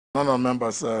Honourable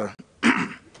members, the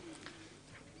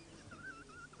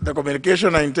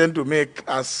communication I intend to make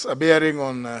as a bearing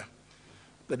on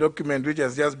the document which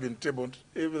has just been tabled,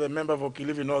 if the member for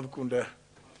Kilifi North could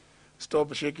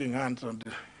stop shaking hands and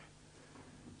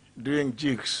doing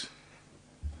jigs.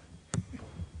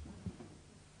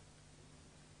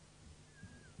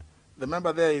 The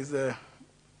member there is that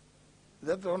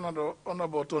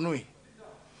Honourable Tonui.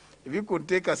 If you could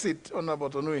take a seat, Honourable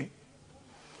Tonui.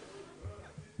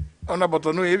 Honourable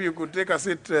Tonui, if you could take a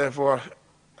seat for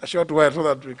a short while so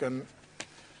that we can.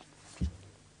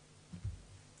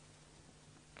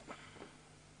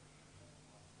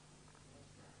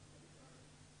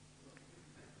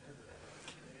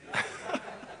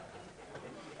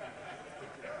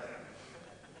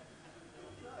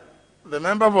 The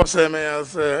member for Seme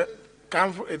has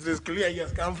it is clear he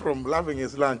has come from having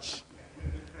his lunch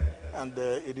and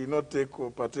he did not take or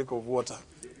partake of water.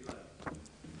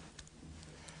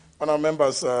 Honourable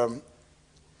members,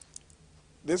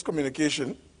 this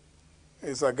communication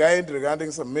is a guide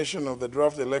regarding submission of the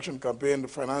draft election campaign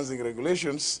financing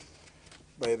regulations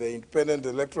by the Independent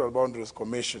Electoral Boundaries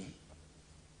Commission.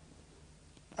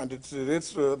 And it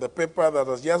relates to the paper that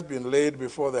has just been laid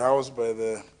before the House by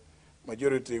the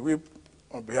Majority Whip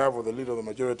on behalf of the leader of the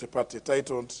majority party,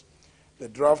 titled the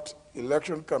Draft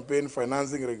Election Campaign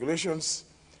Financing Regulations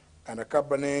and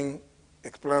Accompanying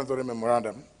Explanatory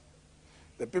Memorandum.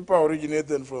 The paper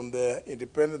originated from the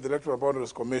Independent Electoral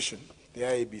Boundaries Commission, the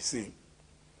IEBC.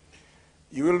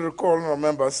 You will recall, honourable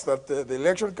members, that the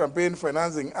Election Campaign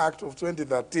Financing Act of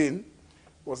 2013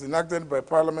 was enacted by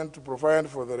Parliament to provide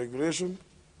for the regulation,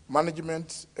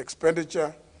 management,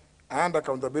 expenditure, and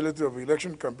accountability of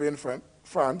election campaign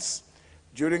funds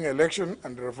during election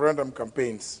and referendum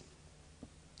campaigns.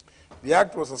 The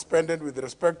Act was suspended with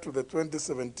respect to the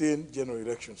 2017 general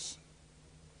elections.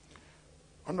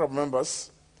 Honourable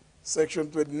members, Section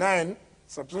 29,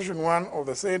 Subsection 1 of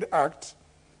the said Act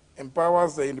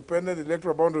empowers the Independent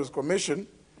Electoral Boundaries Commission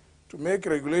to make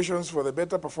regulations for the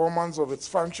better performance of its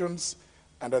functions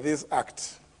under this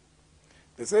Act.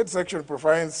 The said section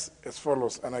provides as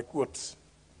follows, and I quote,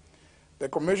 "The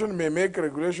Commission may make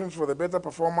regulations for the better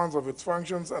performance of its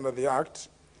functions under the Act,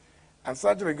 and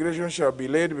such regulations shall be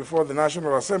laid before the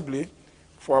National Assembly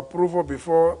for approval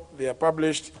before they are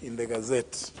published in the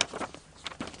Gazette."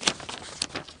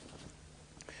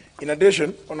 In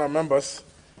addition, honourable members,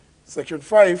 Section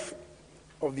 5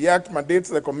 of the Act mandates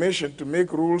the Commission to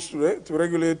make rules to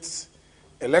regulate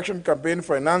election campaign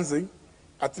financing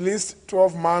at least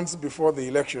 12 months before the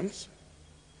elections.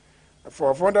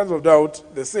 For avoidance of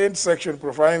doubt, the same section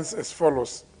provides as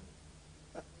follows,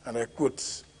 and I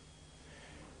quote,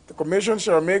 "The Commission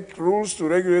shall make rules to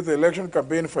regulate the election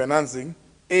campaign financing,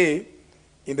 A,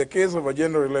 in the case of a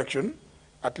general election,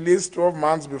 at least 12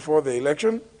 months before the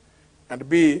election, and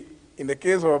B, in the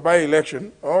case of a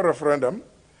by-election or referendum,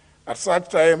 at such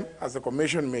time as the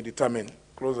Commission may determine,"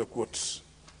 close the quotes.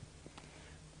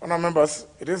 Honourable members,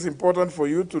 it is important for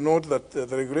you to note that the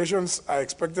regulations are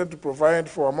expected to provide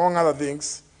for, among other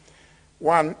things,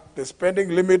 1, the spending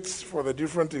limits for the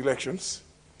different elections,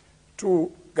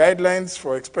 2, guidelines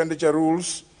for expenditure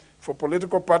rules for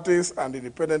political parties and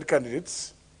independent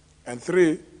candidates, and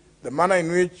 3, the manner in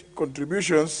which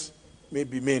contributions may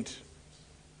be made.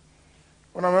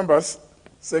 Honourable members,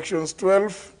 Sections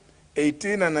 12,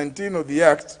 18, and 19 of the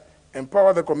Act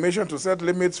empower the Commission to set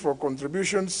limits for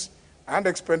contributions and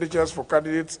expenditures for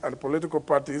candidates and political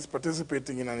parties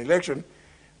participating in an election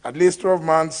at least 12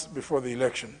 months before the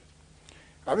election.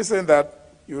 Having said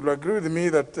that, you will agree with me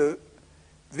that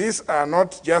these are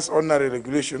not just ordinary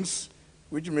regulations,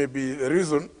 which may be the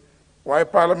reason why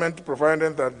Parliament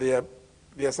provided that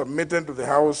they are submitted to the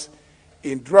House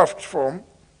in draft form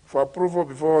for approval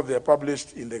before they are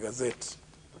published in the Gazette.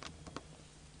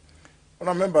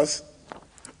 Honourable members,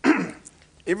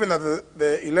 even as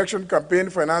the Election Campaign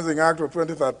Financing Act of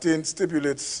 2013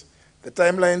 stipulates the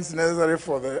timelines necessary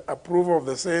for the approval of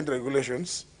the said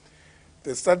regulations,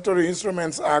 the Statutory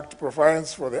Instruments Act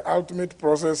provides for the ultimate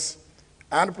process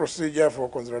and procedure for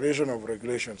consideration of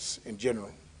regulations in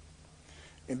general.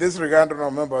 In this regard,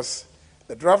 honourable members,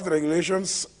 the draft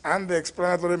regulations and the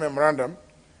explanatory memorandum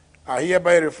are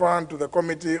hereby referred to the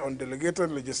Committee on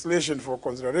Delegated Legislation for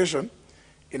consideration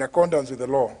in accordance with the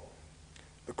law.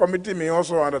 The committee may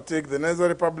also undertake the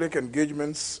necessary public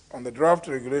engagements on the draft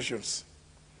regulations.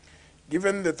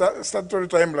 Given the statutory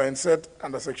timeline set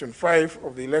under Section 5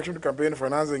 of the Election Campaign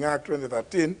Financing Act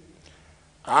 2013,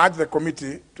 I urge the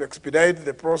committee to expedite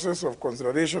the process of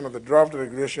consideration of the draft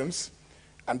regulations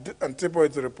and table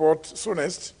its report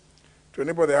soonest to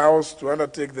enable the House to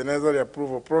undertake the necessary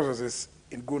approval processes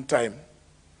in good time.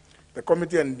 The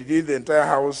committee and indeed the entire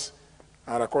House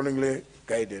are accordingly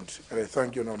guided. And I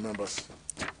thank you, honourable members.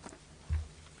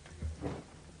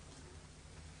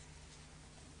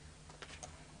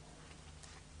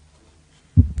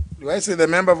 Do I see the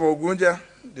member for Ogunja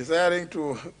desiring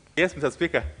to? Yes, Mr.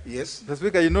 Speaker. Yes. Mr.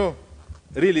 Speaker, you know,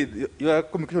 really, your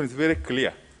communication is very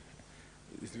clear.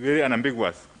 It's very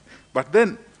unambiguous. But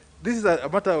then, this is a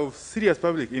matter of serious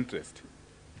public interest.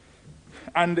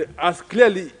 And as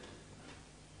clearly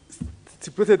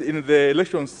stipulated in the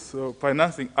Elections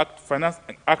Financing Act, Finance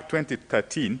Act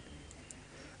 2013,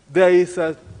 there is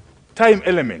a time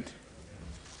element.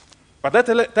 But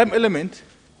that time element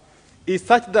is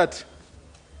such that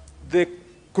the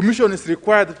Commission is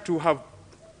required to have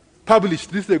published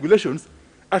these regulations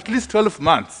at least 12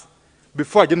 months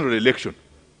before a general election.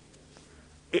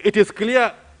 It is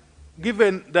clear,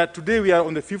 given that today we are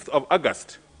on the 5th of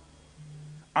August,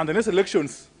 and the next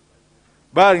elections,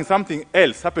 barring something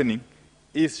else happening,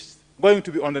 is going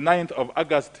to be on the 9th of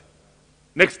August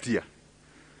next year.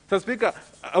 So, Speaker,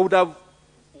 I would have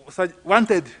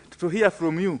wanted to hear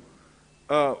from you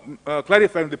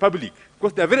clarifying the public,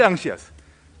 because they are very anxious,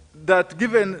 that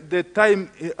given the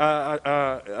time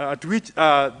at which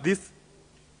these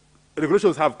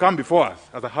regulations have come before us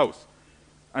as a House,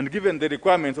 and given the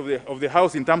requirements of the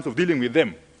House in terms of dealing with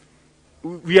them,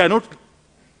 we are not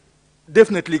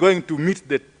definitely going to meet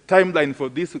the timeline for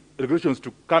these regulations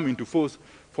to come into force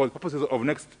for the purposes of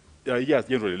next year's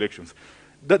general elections.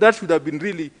 That should have been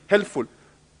really helpful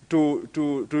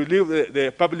to relieve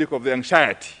the public of the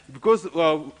anxiety, because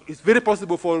it's very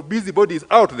possible for busybodies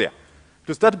out there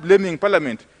to start blaming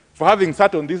Parliament for having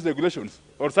sat on these regulations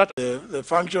or sat. The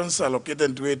functions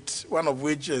allocated to it, one of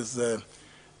which is the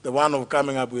one of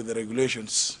coming up with the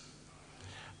regulations,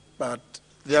 but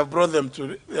they have brought them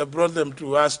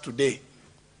to us today.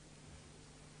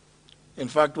 In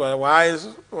fact,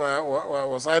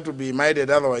 was I to be minded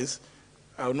otherwise,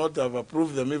 I would not have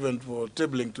approved them even for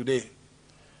tabling today.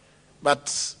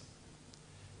 But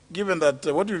given that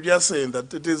what you've just said,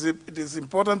 that it is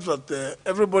important that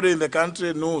everybody in the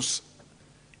country knows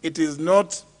it is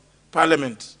not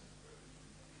Parliament,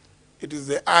 it is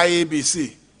the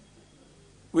IEBC,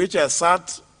 which has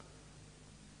sat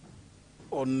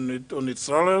on its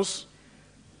laurels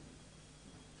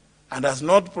and has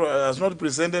not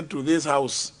presented to this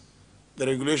House the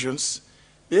regulations.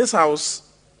 This House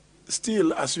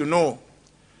still, as you know,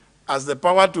 has the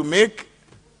power to make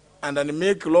and then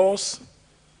make laws.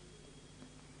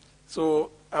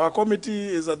 So our committee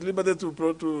is at liberty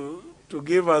to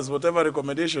give us whatever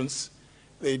recommendations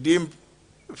they deem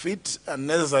fit and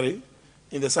necessary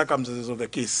in the circumstances of the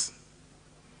case.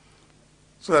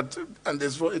 So that, and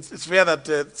it's fair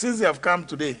that since they have come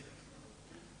today,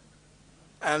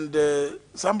 and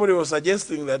somebody was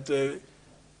suggesting that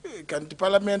can the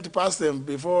Parliament pass them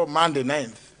before Monday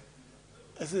 9th?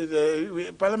 I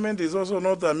said, Parliament is also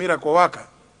not a miracle worker.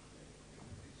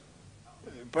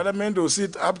 Parliament will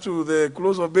sit up to the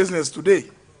close of business today,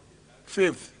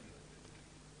 5th.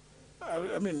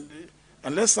 I mean,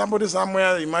 unless somebody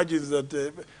somewhere imagines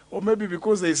that, or maybe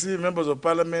because they see members of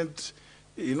Parliament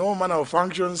in all manner of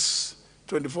functions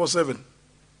 24/7.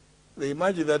 They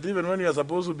imagine that even when you are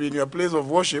supposed to be in your place of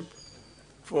worship,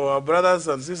 for our brothers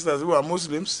and sisters who are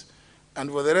Muslims, and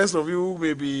for the rest of you who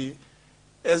may be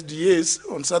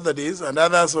SDAs on Saturdays and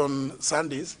others on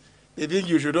Sundays, they think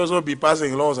you should also be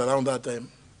passing laws around that time.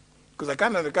 Because I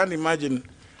can't imagine,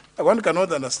 one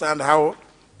cannot understand how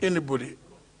anybody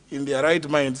in their right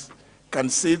minds can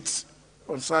sit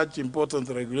on such important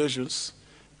regulations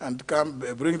and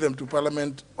bring them to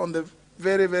Parliament on the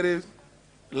very, very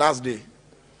last day.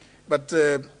 But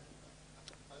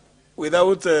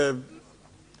without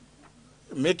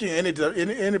making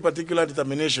any particular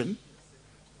determination,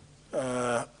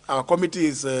 our committee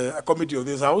is a committee of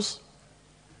this House,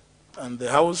 and the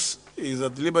House is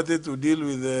at liberty to deal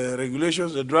with the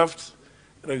regulations, the draft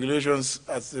regulations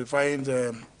as they find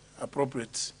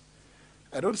appropriate.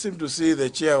 I don't seem to see the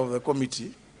chair of the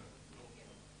committee,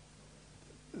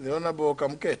 the Honorable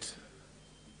Kamket.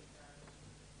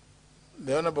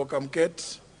 The Honorable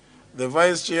Kamket, the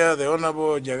Vice Chair, the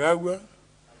Honorable Jagagwa,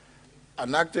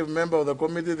 an active member of the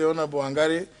committee, the Honorable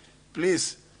Angari.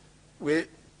 Please,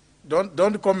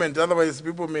 don't comment, otherwise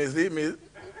people may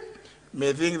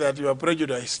think that you are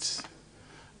prejudiced,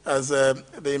 as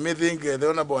they may think the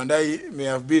Honorable Andai may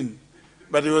have been.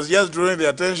 But it was just drawing the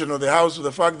attention of the House to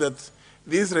the fact that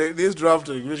these draft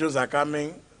regulations are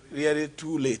coming really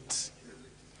too late.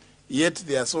 Yet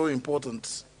they are so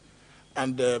important.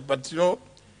 And, but you know,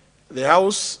 the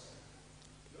House,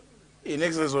 in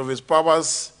excess of its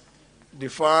powers,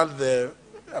 deferred the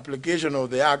application of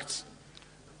the Act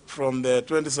from the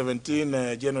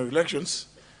 2017 general elections.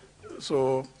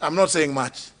 So I'm not saying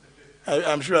much.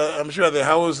 I'm sure the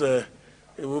House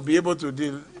will be able to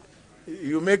deal.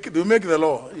 You make the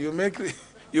law.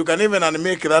 You can even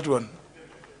unmake that one.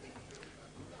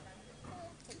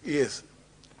 Yes.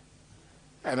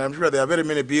 And I'm sure there are very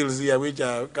many bills here which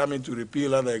are coming to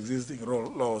repeal other existing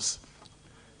laws.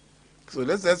 So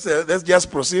let's just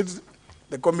proceed.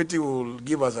 The committee will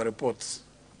give us a report.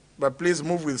 But please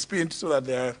move with speed so that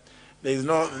there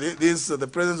is the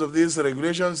presence of these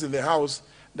regulations in the House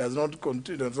does not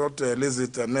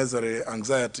elicit unnecessary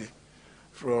anxiety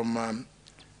from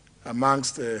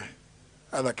amongst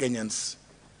other Kenyans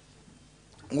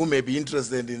who may be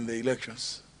interested in the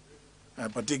elections,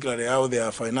 particularly how they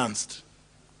are financed.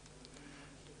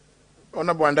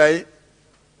 Honorable Andai,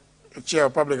 Chair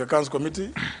of Public Accounts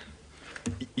Committee.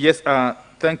 Yes,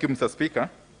 thank you, Mr. Speaker.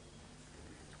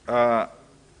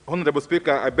 Honorable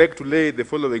Speaker, I beg to lay the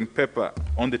following paper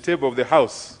on the table of the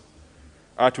House.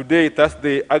 Today,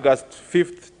 Thursday, August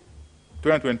 5th,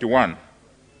 2021.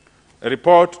 A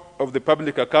report of the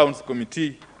Public Accounts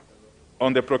Committee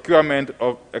on the procurement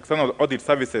of external audit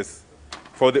services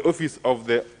for the Office of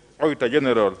the Auditor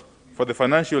General for the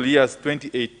financial years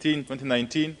 2018,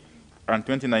 2019, and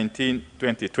 2019,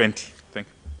 2020. Thank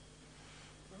you.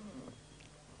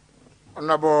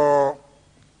 Honorable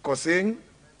Kosing.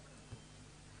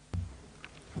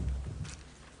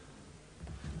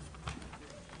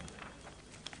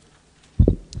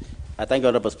 Thank you,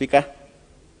 Honorable Speaker.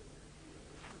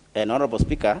 And Honorable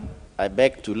Speaker, I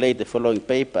beg to lay the following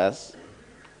papers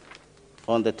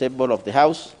on the table of the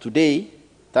House today,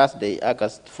 Thursday,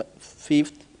 August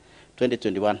 5th,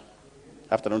 2021,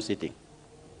 afternoon sitting.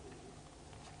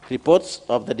 Reports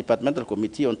of the Departmental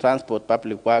Committee on Transport,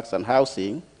 Public Works and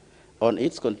Housing on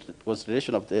its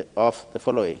consideration of the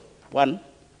following. 1,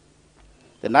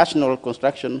 the National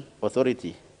Construction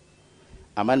Authority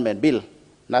Amendment Bill,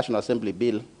 National Assembly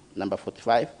Bill number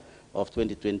 45 of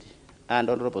 2020. And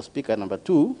Honorable Speaker, number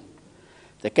 2,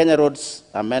 the Kenya Roads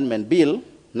Amendment Bill,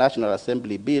 National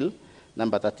Assembly Bill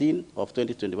number 13 of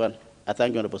 2021. I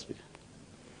thank you, Honorable Speaker.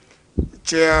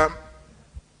 Chair,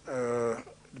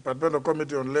 Departmental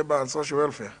Committee on Labor and Social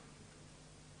Welfare.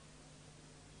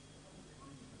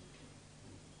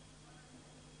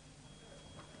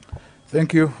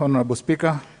 Thank you, Honorable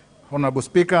Speaker. Honorable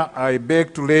Speaker, I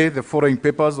beg to lay the following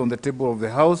papers on the table of the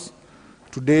House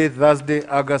today, Thursday,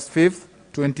 August 5th,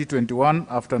 2021,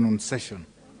 afternoon session,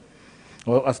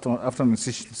 or afternoon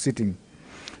sitting.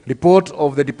 Report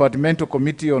of the Departmental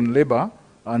Committee on Labor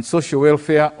and Social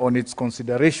Welfare on its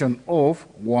consideration of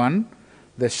 1,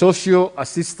 the Social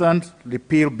Assistant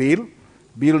Repeal Bill,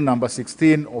 Bill number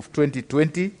 16 of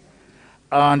 2020,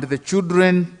 and the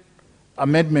Children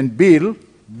Amendment Bill,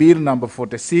 Bill number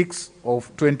 46 of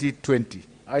 2020.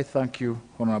 I thank you,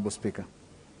 Honorable Speaker.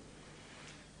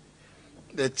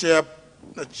 The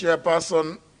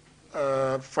Chairperson,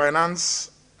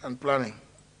 Finance and Planning.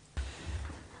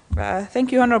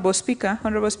 Thank you, Honorable Speaker.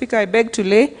 Honorable Speaker, I beg to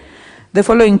lay the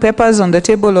following papers on the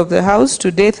table of the House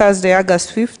today, Thursday,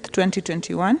 August 5th,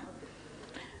 2021.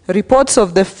 Reports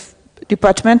of the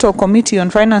Departmental Committee on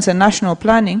Finance and National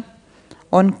Planning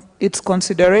on its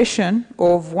consideration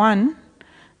of 1,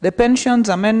 the Pensions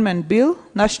Amendment Bill,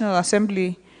 National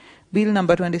Assembly Bill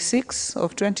number 26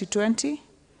 of 2020,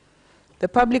 the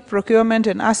Public Procurement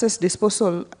and Assets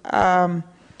Disposal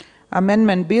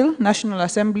Amendment Bill, National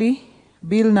Assembly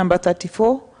Bill number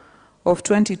 34 of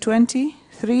 2020,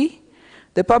 3,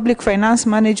 the Public Finance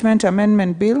Management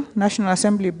Amendment Bill, National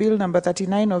Assembly Bill number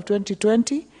 39 of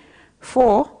 2020,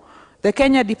 4, the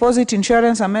Kenya Deposit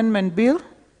Insurance Amendment Bill,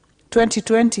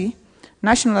 2020,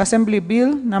 National Assembly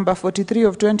Bill number 43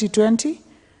 of 2020,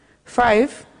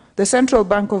 5, the Central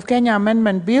Bank of Kenya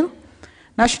Amendment Bill,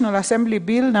 National Assembly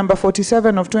Bill number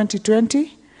 47 of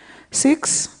 2020,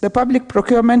 6, the Public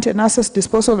Procurement and Assets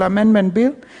Disposal Amendment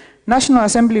Bill, National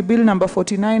Assembly Bill number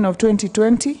 49 of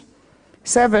 2020,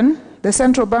 7, the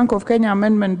Central Bank of Kenya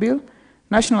Amendment Bill,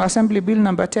 National Assembly Bill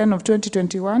number 10 of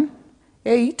 2021,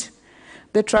 8,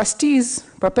 the Trustees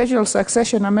Perpetual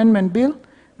Succession Amendment Bill,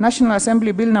 National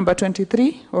Assembly Bill number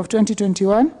 23 of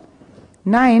 2021,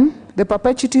 9, the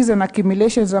Perpetuities and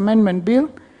Accumulations Amendment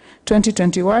Bill,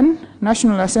 2021,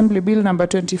 National Assembly Bill number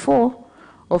 24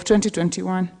 of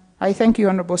 2021. I thank you,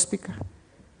 Honorable Speaker.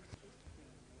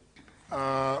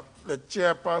 The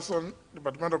Chairperson,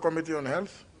 Departmental Committee on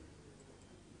Health.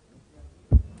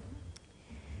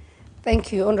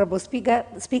 Thank you, Honorable Speaker.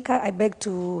 Speaker, I beg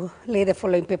to lay the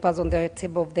following papers on the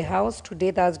table of the House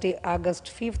today, Thursday, August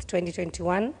 5th,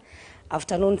 2021,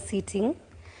 afternoon sitting.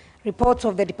 Reports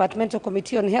of the Departmental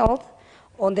Committee on Health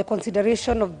on the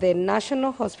consideration of the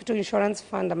National Hospital Insurance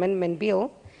Fund Amendment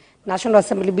Bill, National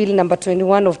Assembly Bill number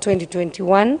 21 of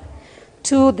 2021,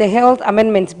 2, the Health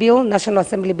Amendment Bill, National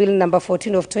Assembly Bill number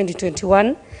 14 of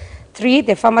 2021, 3,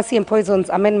 the Pharmacy and Poisons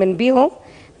Amendment Bill,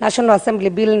 National Assembly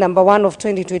Bill number 1 of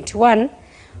 2021,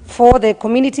 4, the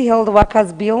Community Health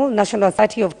Workers Bill, National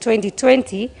Assembly of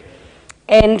 2020,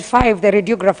 and 5, the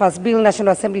Radiographers Bill,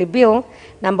 National Assembly Bill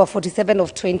number 47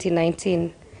 of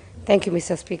 2019. Thank you,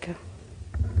 Mr. Speaker.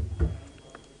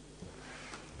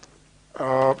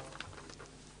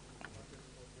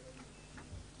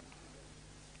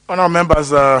 Honourable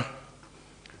members, I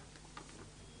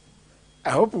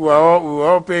hope we are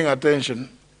all paying attention,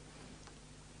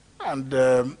 and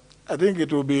I think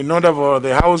it will be in order for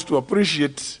the House to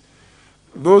appreciate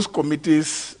those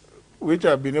committees which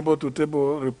have been able to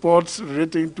table reports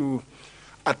relating to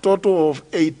a total of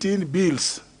 18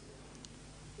 bills,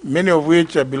 many of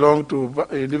which belong to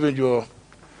individual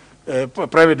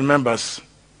private members.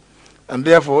 And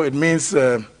therefore, it means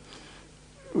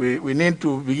we need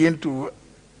to begin to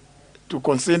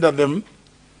consider them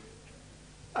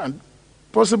and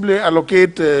possibly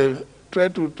allocate, try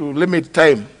to limit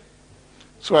time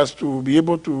so as to be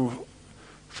able to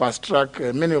fast track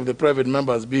many of the private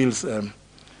members' bills,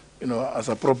 as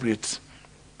appropriate.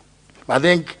 I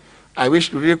think I wish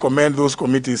to recommend those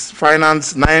committees.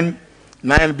 Finance, 9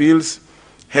 bills,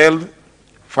 Health,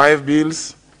 5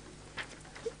 bills,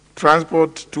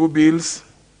 Transport, 2 bills,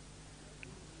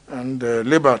 and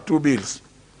Labor, 2 bills.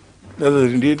 That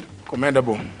is indeed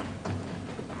commendable.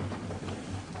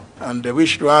 And I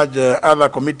wish to urge other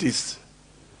committees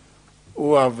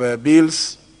who have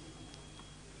bills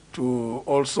to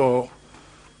also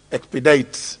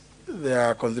expedite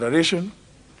their consideration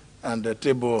and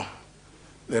table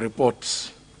the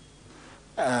reports.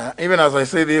 Even as I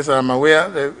say this, I'm aware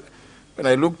that when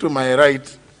I look to my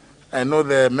right, I know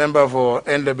the member for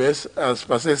NDBS has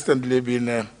persistently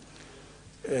been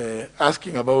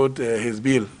asking about his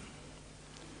bill.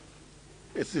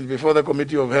 It's before the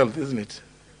Committee of Health, isn't it?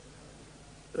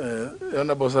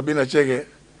 Honorable Sabina Chege,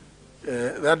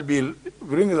 that bill,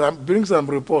 bring some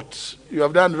reports. You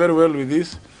have done very well with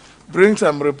this. Bring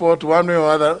some report one way or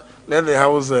other, let the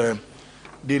House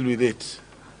deal with it.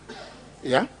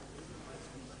 Yeah?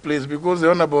 Please, because the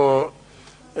Honorable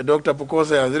Dr.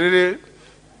 Pukose has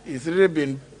really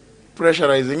been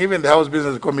pressurizing even the House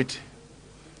Business Committee.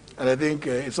 And I think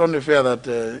it's only fair that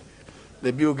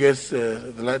the bill gets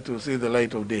the light to see the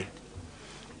light of day.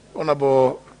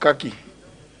 Honorable Kaki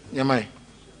Nyamai.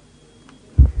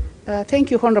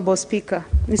 Thank you, Honorable Speaker.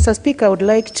 Mr. Speaker, I would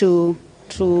like to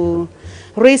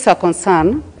raise a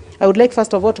concern. I would like,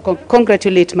 first of all, to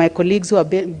congratulate my colleagues who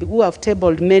have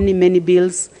tabled many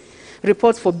bills,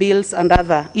 reports for bills and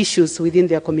other issues within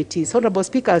their committees. Honorable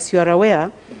Speaker, as you are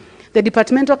aware, the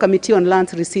Departmental Committee on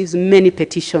Lands receives many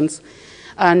petitions,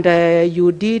 and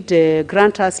you did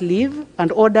grant us leave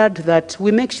and ordered that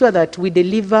we make sure that we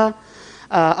deliver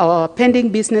our pending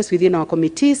business within our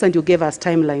committees, and you gave us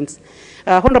timelines.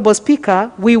 Honorable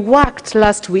Speaker, we worked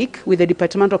last week with the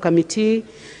Departmental Committee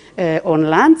on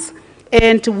Lands,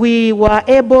 and we were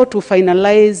able to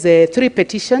finalize 3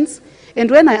 petitions. And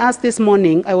when I asked this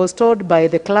morning, I was told by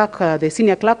the clerk, the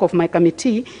senior clerk of my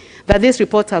committee, that these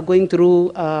reports are going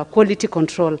through quality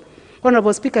control.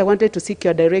 Honorable Speaker, I wanted to seek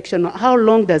your direction. How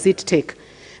long does it take?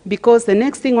 Because the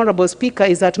next thing, Honorable Speaker,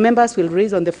 is that members will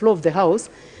raise on the floor of the House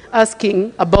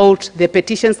asking about the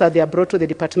petitions that they are brought to the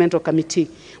Departmental Committee.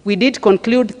 We did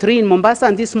conclude 3 in Mombasa,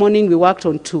 and this morning we worked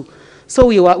on 2. So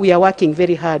we are working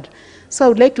very hard. So I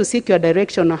would like to seek your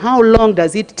direction on how long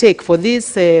does it take for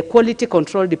these quality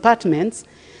control departments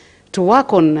to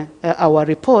work on our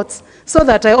reports, so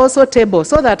that I also table,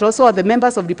 so that also the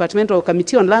members of Departmental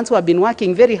Committee on Lands who have been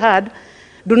working very hard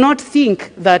do not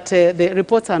think that the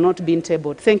reports are not being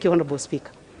tabled. Thank you, Honorable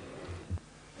Speaker.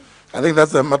 I think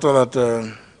that's a matter that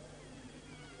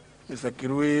Mr.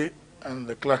 Kirui and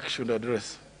the clerk should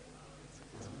address.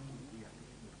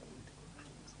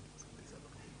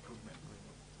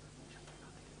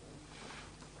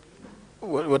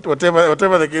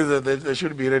 Whatever the case, they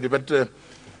should be ready. But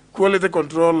quality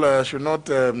control should not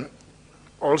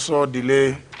also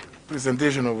delay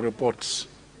presentation of reports.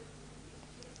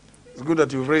 It's good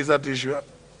that you've raised that issue,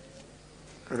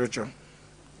 Rachel.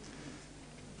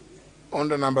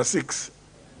 Order number 6.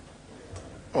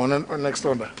 On next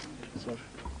order. Sorry.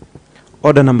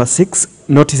 Order number 6,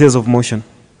 notices of motion.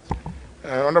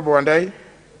 Honorable Wandai.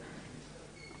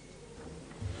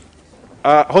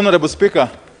 Honorable Speaker,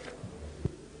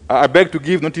 I beg to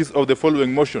give notice of the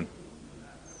following motion: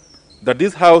 that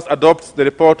this House adopts the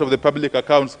report of the Public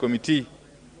Accounts Committee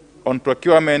on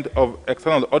procurement of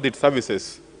external audit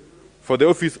services for the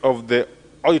Office of the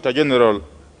Auditor General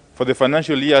for the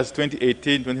financial years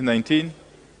 2018-2019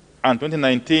 and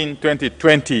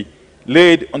 2019-2020,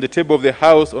 laid on the table of the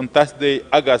House on Thursday,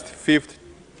 August 5th,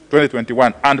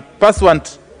 2021, and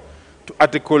pursuant to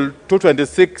Article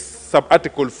 226,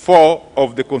 Sub-Article 4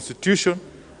 of the Constitution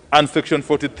and Section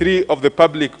 43 of the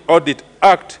Public Audit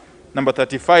Act number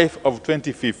 35 of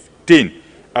 2015,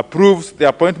 approves the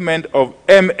appointment of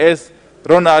M.S.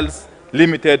 Ronalds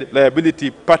Limited Liability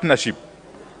Partnership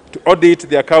to audit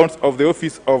the accounts of the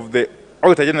Office of the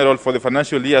Auditor General for the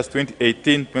financial years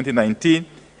 2018-2019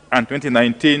 and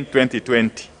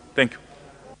 2019-2020. Thank you.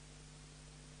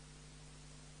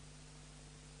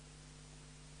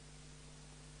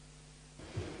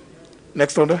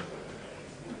 Next order.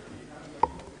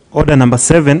 Order number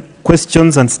 7,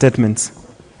 questions and statements.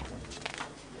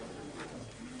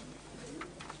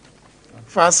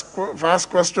 First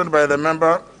question by the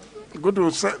member. Go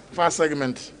to first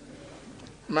segment.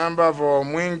 Member for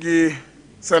Mwingi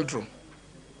Central.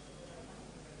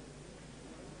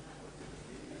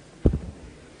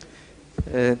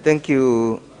 Thank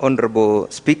you, Honorable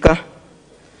Speaker.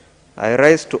 I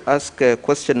rise to ask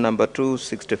question number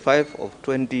 265 of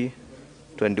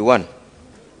 2021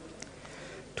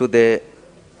 to the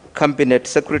Cabinet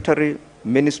Secretary,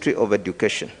 Ministry of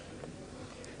Education.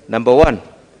 Number 1,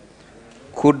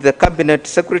 could the Cabinet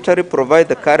Secretary provide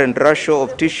the current ratio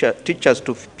of teachers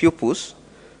to pupils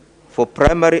for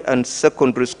primary and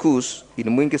secondary schools in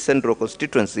Mwingi Central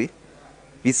constituency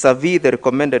vis-a-vis the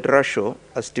recommended ratio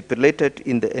as stipulated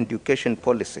in the education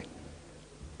policy?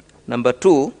 Number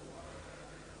 2,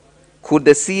 could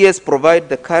the CS provide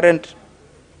the current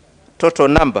total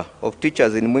number of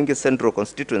teachers in Mwingi Central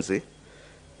constituency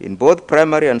in both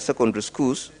primary and secondary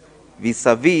schools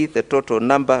vis-a-vis the total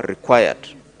number required?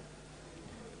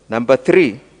 Number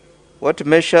 3, what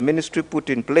measure ministry put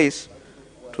in place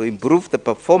to improve the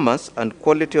performance and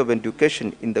quality of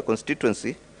education in the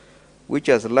constituency, which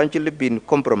has largely been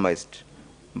compromised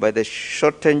by the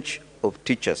shortage of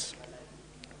teachers?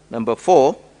 Number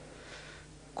 4,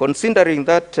 considering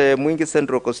that Mwingi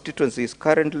Central constituency is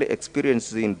currently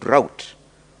experiencing drought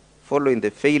following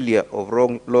the failure of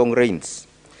long rains,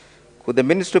 could the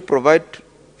ministry provide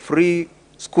free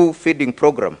school feeding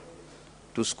program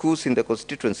to schools in the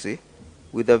constituency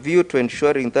with a view to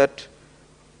ensuring that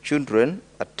children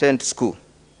attend school?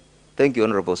 Thank you,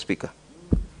 Honorable Speaker.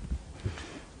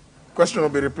 Question will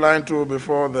be replied to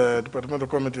before the Departmental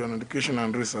Committee on Education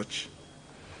and Research.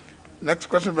 Next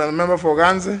question by the member for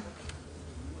Ganze.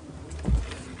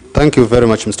 Thank you very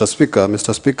much, Mr. Speaker.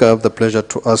 Mr. Speaker, I have the pleasure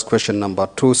to ask question number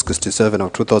 267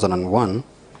 of 2001,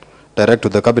 direct to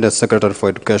the Cabinet Secretary for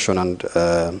Education and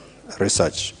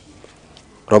Research.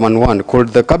 Roman 1, could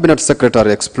the Cabinet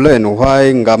Secretary explain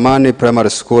why Ngamani Primary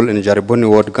School in Jaribuni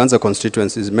Ward, Ganze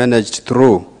constituency is managed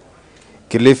through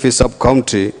Kilifi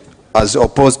Sub-County as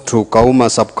opposed to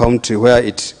Kauma Sub-County where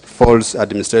it falls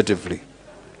administratively?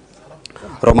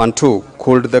 Roman 2,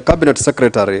 could the Cabinet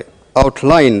Secretary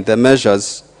outline the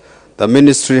measures the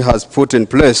ministry has put in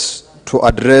place to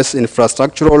address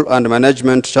infrastructural and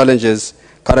management challenges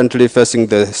currently facing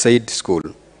the said school?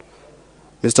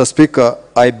 Mr. Speaker,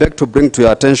 I beg to bring to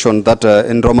your attention that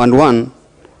in Roman 1,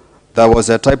 there was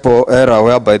a typo error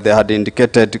whereby they had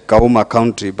indicated Kauma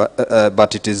County,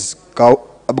 but it is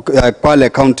Kwale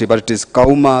County, but it is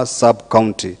Kauma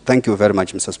Sub-County. Thank you very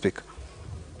much, Mr. Speaker.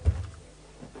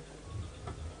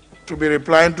 To be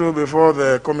replied to before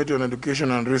the Committee on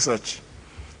Education and Research.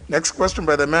 Next question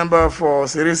by the member for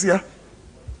Sirisia.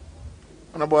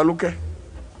 Honorable Aluke.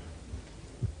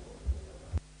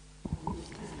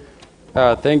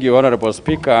 Thank you, Honorable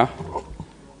Speaker.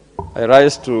 I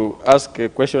rise to ask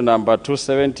question number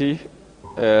 270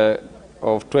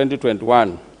 of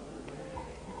 2021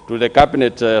 to the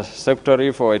Cabinet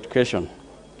Secretary for Education.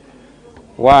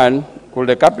 1, could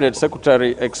the Cabinet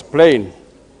Secretary explain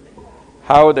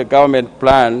how the government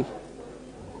plan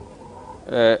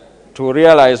to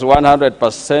realize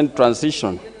 100%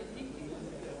 transition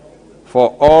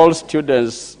for all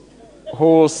students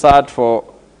who sat for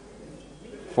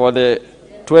the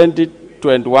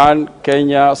 2021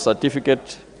 Kenya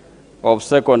Certificate of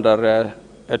Secondary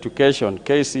Education,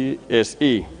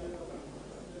 KCSE,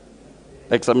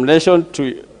 examination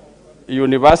to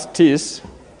universities,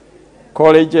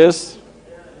 colleges,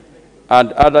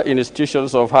 and other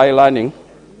institutions of high learning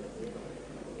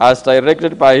as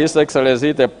directed by His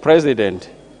Excellency the President,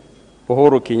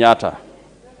 Uhuru Kenyatta.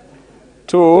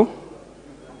 2,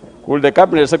 will the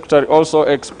Cabinet Secretary also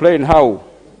explain how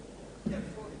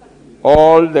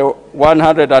all the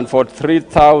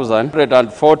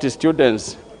 143,140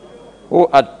 students who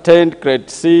attained grade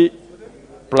C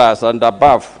plus and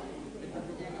above.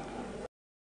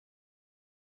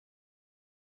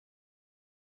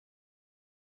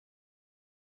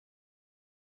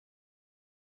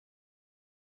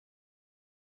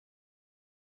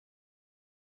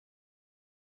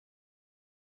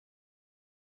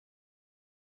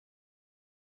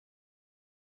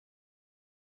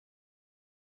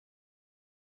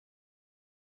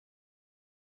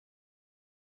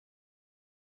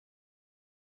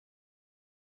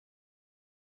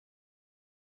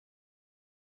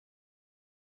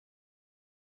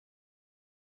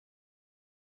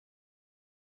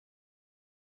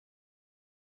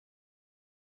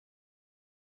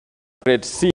 Grade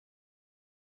C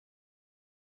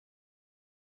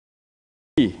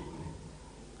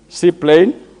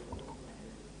plain,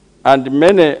 and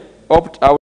many opt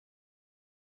out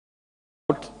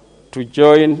to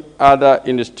join other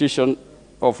institutions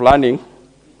of learning,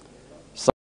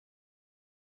 such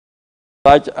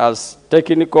as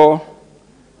technical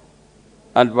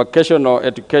and vocational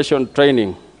education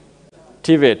training,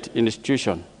 TVET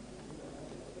institution.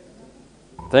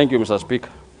 Thank you, Mr.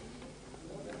 Speaker.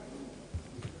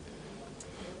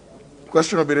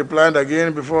 Question will be replied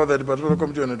again before the Departmental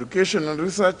Committee on Education and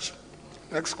Research.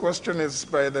 Next question is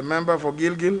by the member for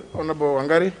Gilgil, Honorable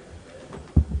Wangari.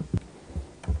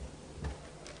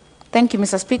 Thank you,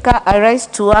 Mr. Speaker. I rise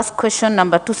to ask question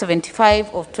number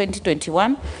 275 of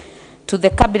 2021 to the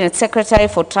Cabinet Secretary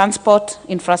for Transport,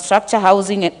 Infrastructure,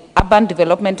 Housing, and Urban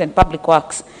Development and Public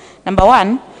Works. Number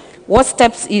one, what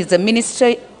steps is the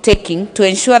ministry taking to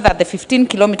ensure that the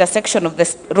 15-kilometer section of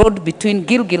the road between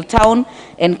Gilgil Town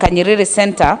and Kanyerere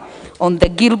Center on the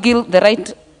Gilgil, the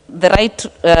right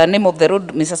name of the road,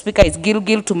 Mr. Speaker, is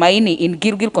Gilgil to Maini in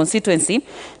Gilgil constituency,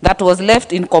 that was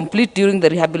left incomplete during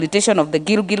the rehabilitation of the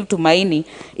Gilgil to Maini,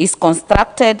 is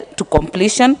constructed to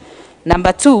completion?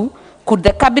 Number two, could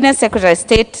the Cabinet Secretary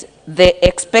state the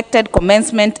expected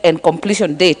commencement and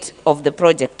completion date of the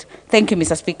project? Thank you,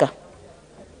 Mr. Speaker.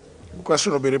 The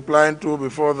question will be replied to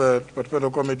before the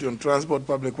Departmental Committee on Transport,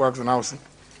 Public Works and Housing.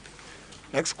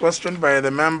 Next question by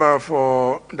the member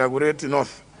for Dagoretti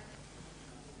North,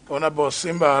 Honorable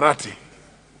Simba Arati.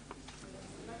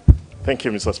 Thank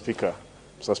you, Mr. Speaker.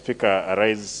 Mr. Speaker, I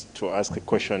rise to ask a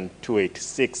question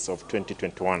 286 of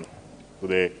 2021 to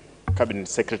the Cabinet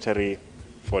Secretary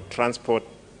for Transport,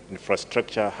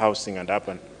 Infrastructure, Housing and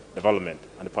Urban Development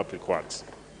and Public Works.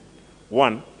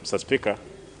 One, Mr. Speaker,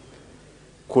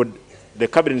 could the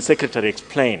Cabinet Secretary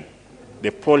explain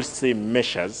the policy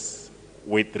measures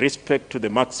with respect to the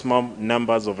maximum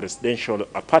numbers of residential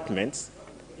apartments,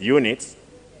 units,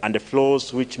 and the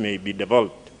floors which may be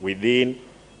developed in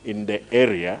the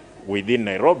area within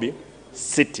Nairobi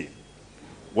City,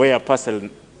 where parcel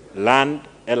land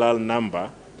LL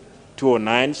number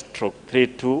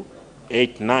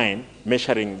 209/3289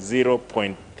 measuring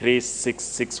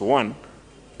 0.3661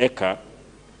 acre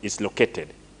is located?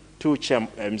 Two,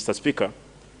 Mr. Speaker,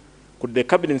 could the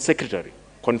Cabinet Secretary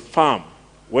confirm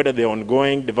whether the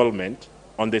ongoing development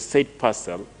on the said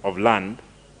parcel of land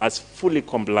has fully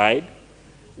complied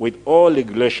with all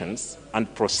regulations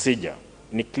and procedure,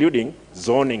 including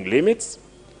zoning limits,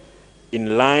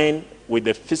 in line with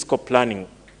the Fiscal Planning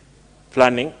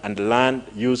and Land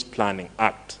Use Planning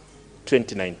Act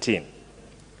 2019,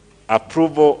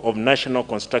 approval of National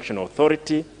Construction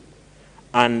Authority,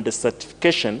 and the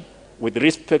certification with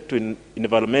respect to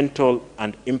environmental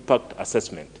and impact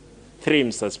assessment? Three,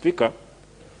 Mr. Speaker,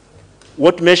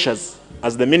 what measures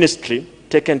has the ministry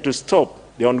taken to stop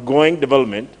the ongoing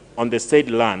development on the said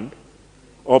land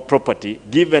or property,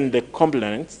 given the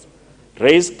complaints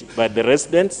raised by the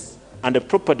residents and the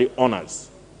property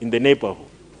owners in the neighborhood,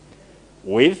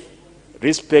 with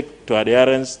respect to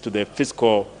adherence to the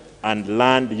Fiscal and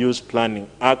Land Use Planning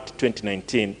Act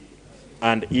 2019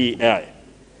 and EI,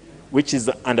 which is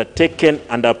undertaken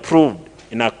and approved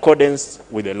in accordance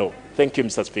with the law? Thank you,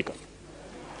 Mr. Speaker.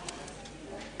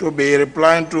 To be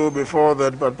replied to before the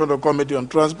Departmental Committee on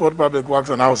Transport, Public Works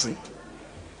and Housing.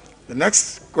 The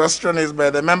next question is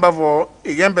by the member for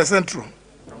Igembe Central,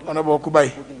 Honorable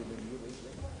Kubai.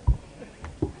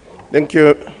 Thank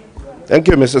you. Thank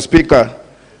you, Mr. Speaker.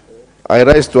 I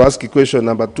rise to ask question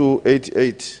number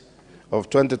 288 of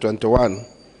 2021,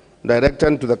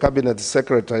 directed to the Cabinet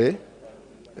Secretary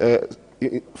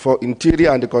for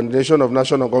Interior and the Coordination of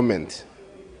National Government.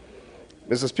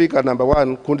 Mr. Speaker, number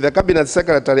one, could the Cabinet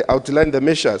Secretary outline the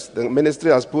measures the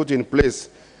Ministry has put in place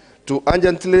to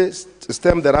urgently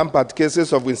stem the rampant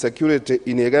cases of insecurity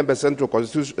in Igembe Central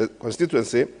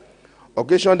constituency,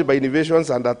 occasioned by invasions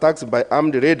and attacks by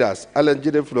armed raiders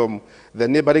allegedly from the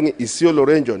neighboring Isiolo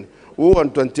region, who on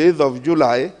 28th of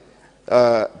July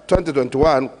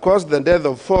 2021 caused the death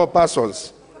of 4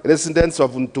 persons, residents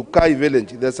of Ntukai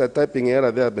village. There's a typing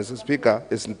error there, Mr. Speaker.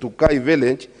 It's Ntukai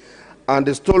village,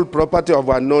 and stole property of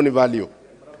unknown value.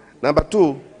 Number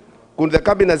 2, could the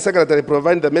Cabinet Secretary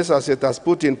provide the measures it has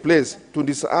put in place to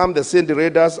disarm the said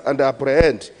raiders and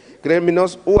apprehend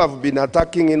criminals who have been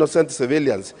attacking innocent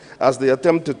civilians as they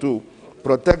attempt to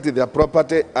protect their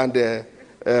property and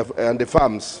the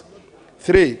farms?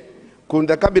 3, could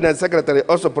the Cabinet Secretary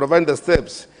also provide the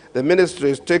steps the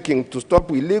Ministry is taking to stop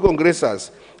illegal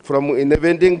grazers from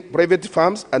invading private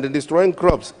farms and destroying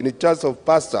crops in charge of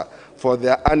pasture for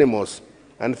their animals?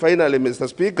 And finally, Mr.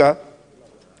 Speaker,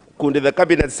 could the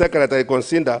Cabinet Secretary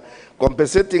consider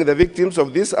compensating the victims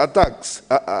of these attacks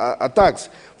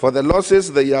for the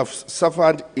losses they have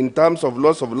suffered in terms of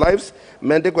loss of lives,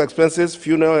 medical expenses,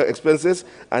 funeral expenses,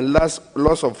 and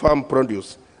loss of farm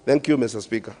produce? Thank you, Mr.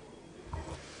 Speaker.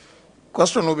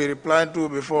 Question will be replied to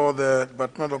before the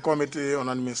Departmental Committee on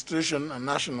Administration and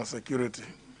National Security.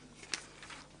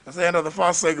 That's the end of the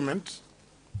first segment.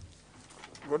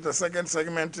 What the second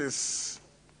segment is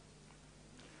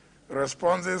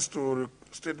responses to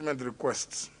statement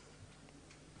requests.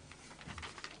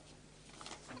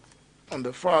 And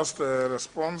the first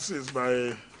response is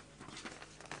by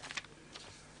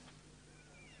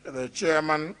the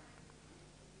Chairman,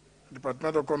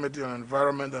 Departmental Committee on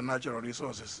Environment and Natural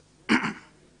Resources.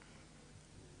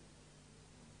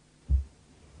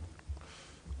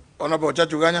 Honorable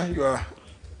Chachuganya, you are.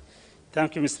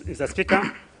 Thank you, Mr.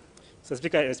 Speaker. Mr.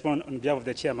 Speaker, I respond on behalf of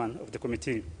the Chairman of the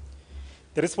committee.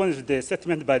 The response is the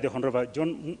statement by the Honorable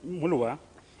John Mulua,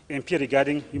 MP,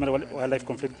 regarding human-wildlife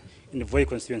conflict in the Voi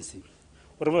constituency.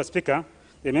 Honorable Speaker,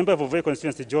 the member of Voi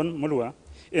constituency, John Mulua,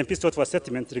 MP, sought for a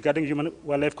statement regarding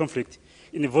human-wildlife conflict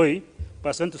in the Voi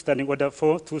pursuant to Standing Order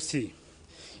 42C.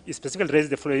 He specifically raised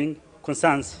the following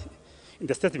concerns in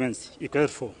the statements he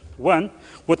called for. 1,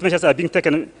 what measures are being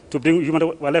taken to bring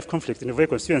human-wildlife conflict in the Voi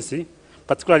constituency,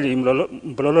 particularly in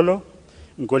Mbololo,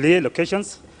 Ngolie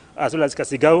locations, as well as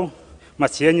Kasigao,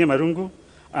 Machienye, Marungu,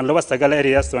 and Lower Sagala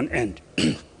areas to an end.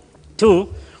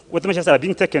 2, what measures are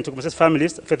being taken to compensate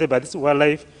families affected by this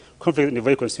wildlife conflict in the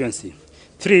Voi constituency.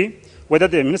 3, whether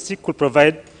the ministry could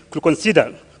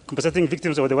consider compensating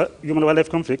victims of the human-wildlife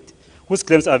conflict whose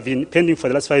claims have been pending for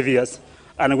the last 5 years,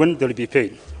 and when they will be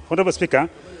paid. Honorable Speaker,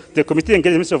 the committee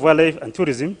engaged the Ministry of Wildlife and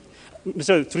Tourism,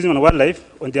 Ministry of Tourism and Wildlife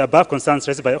on the above concerns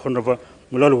raised by Honorable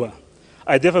Mulolua.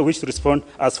 I therefore wish to respond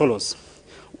as follows.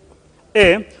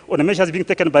 A, on the measures being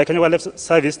taken by Kenya Wildlife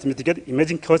Service to mitigate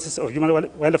emerging causes of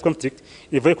human-wildlife conflict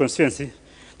in the Voi constituency,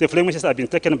 the following measures have been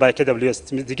taken by KWS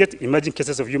to mitigate emerging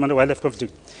cases of human-wildlife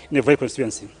conflict in the Voi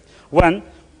constituency. 1,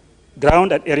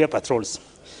 ground and area patrols.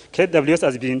 KWS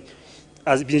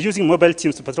has been using mobile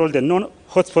teams to patrol the known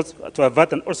hotspots to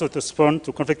avert and also to respond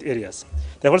to conflict areas.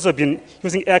 They have also been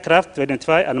using aircraft to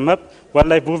identify and map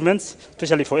wildlife movements,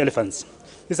 especially for elephants.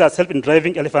 This has helped in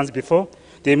driving elephants before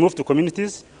they move to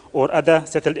communities or other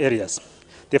settled areas.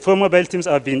 The 4 mobile teams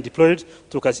have been deployed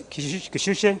to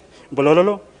Kishushe,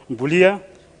 Mbololo, Mbulia,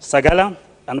 Sagala,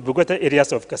 and Bogota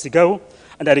areas of Kasigao,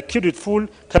 and are equipped with full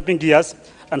camping gears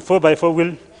and 4x4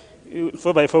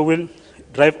 wheel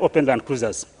drive open land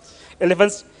cruisers.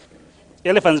 Elephants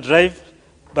drive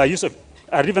by use of,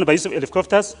 are driven by use of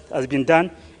helicopters, has been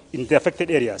done in the affected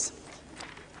areas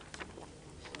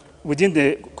within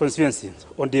the constituency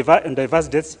on diverse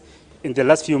dates in the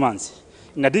last few months.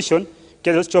 In addition,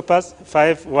 KWS choppers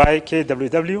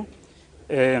 5YKWW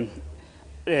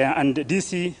and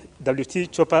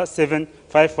DCWT chopper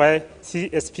 755Y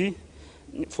CSP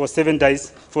for 7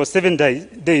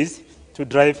 days to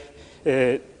drive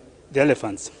the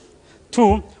elephants.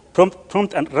 2,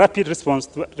 prompt and rapid response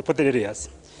to reported areas.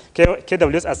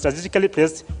 KWS has strategically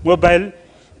placed mobile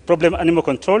problem animal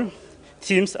control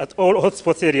teams at all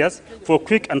hotspot areas for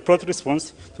quick and prompt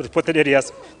response to reported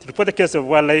areas to report the case of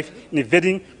wildlife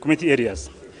invading community areas.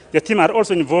 The team are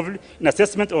also involved in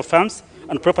assessment of farms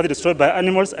and property destroyed by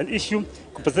animals and issue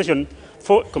compensation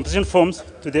forms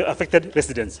to the affected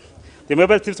residents. The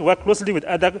mobile teams work closely with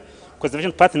other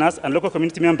conservation partners and local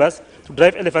community members to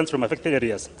drive elephants from affected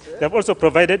areas. They have also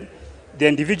provided the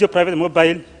individual private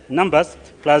mobile numbers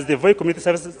plus the Voi Community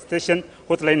Service Station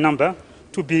hotline number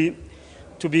to the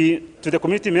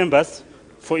community members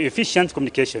for efficient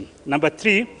communication. Number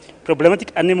 3,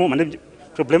 problematic animal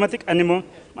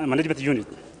management unit.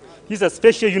 This is a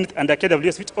special unit under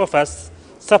KWS which offers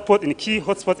support in key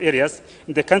hotspot areas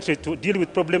in the country to deal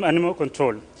with problem animal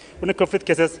control when conflict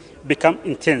cases become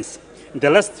intense. In the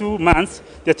last 2 months,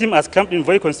 the team has camped in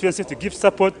Voi constituency to give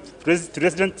support to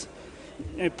resident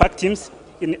park teams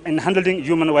in handling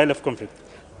human-wildlife conflict.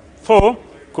 4,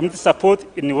 community support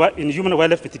in human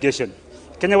wildlife mitigation.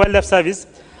 Kenya Wildlife Service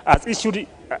has issued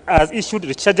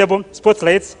rechargeable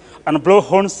spotlights and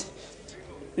blowhorns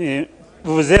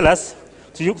vuvuzelas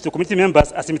to community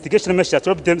members as a mitigation measure to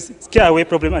help them scare away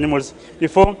problem animals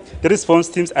before the response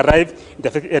teams arrive in the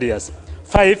affected areas.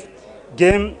 5,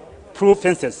 game-proof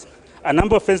fences. A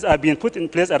number of fences are being put in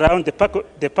place around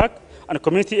the park and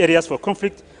community areas for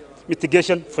conflict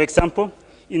mitigation. For example,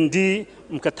 in the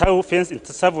Mkatau fence in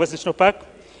Tsavo West National Park,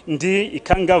 in the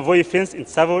Ikanga Voi fence in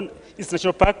Tsavo East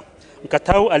National Park,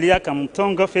 Mkatau Alia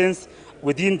Kamtonga fence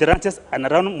within the ranches and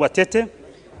around Mwatete.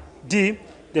 D,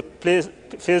 the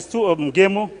phase 2 of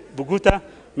Mgemo, Buguta,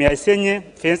 Miaisenye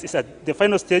fence is at the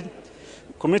final stage.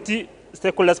 Community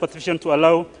stakeholders participation to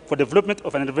allow for development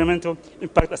of an environmental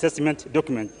impact assessment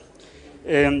document.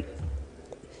 6,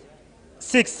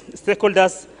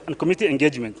 stakeholders and community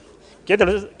engagement.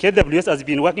 KWS has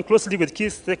been working closely with key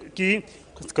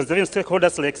conservation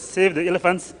stakeholders like Save the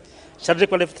Elephants,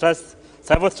 Shadrach Wildlife Trust,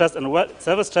 Savo Trust, and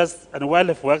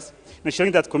Wildlife Works,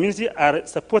 ensuring that communities are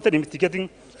supported in mitigating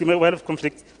human-wildlife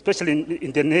conflicts, especially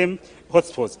in the named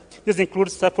hotspots. This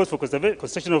includes support for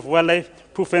construction of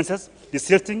wildlife-proof fences,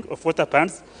 desilting of water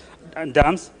ponds and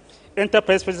dams,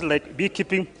 enterprise projects like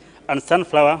beekeeping and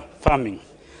sunflower farming.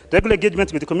 Regular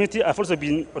engagement with the community have also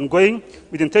been ongoing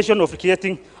with the intention of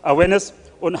creating awareness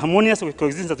on harmonious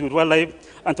coexistence with wildlife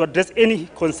and to address any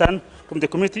concern from the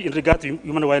community in regard to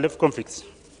human-wildlife conflicts.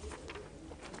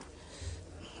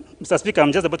 Mr. Speaker,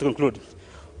 I'm just about to conclude.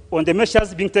 On the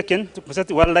measures being taken to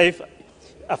protect wildlife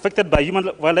affected by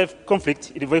human-wildlife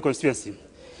conflict in the Voi constituency,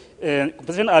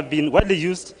 compensation have been widely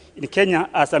used in Kenya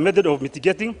as a method of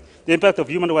mitigating the impact of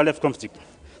human-wildlife conflict.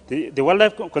 The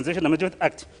Wildlife Conservation and Management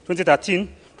Act 2013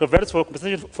 provides for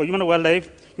compensation for human wildlife,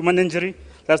 human injury,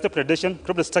 livestock predation,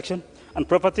 crop destruction, and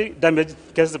property damage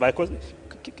cases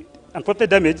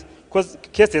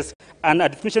cases, and a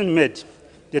definition made.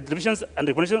 The definitions and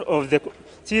recommendation of the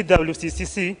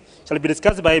CWCCC shall be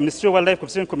discussed by Ministry of Wildlife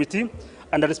Compensation Committee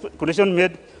and a recommendation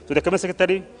made to the Cabinet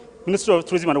Secretary, Ministry of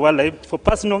Tourism and Wildlife for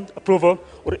personal approval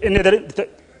or any other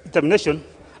determination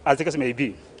as the case may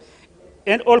be.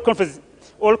 And all conflict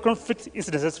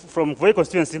incidences from Voi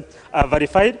constituency are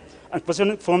verified and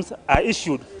compensation forms are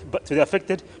issued to the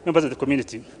affected members of the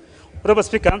community. Honorable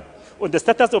Speaker, on the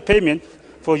status of payment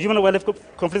for human-wildlife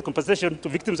conflict compensation to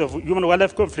victims of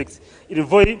human-wildlife conflicts in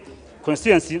Voi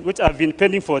constituency, which have been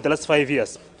pending for the last 5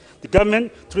 years, the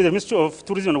government, through the Ministry of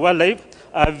Tourism and Wildlife,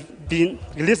 have been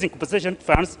releasing compensation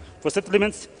funds for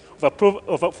settlements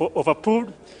of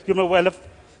approved human-wildlife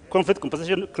conflict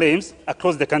compensation claims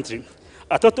across the country.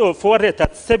 A total of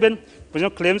 437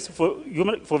 claims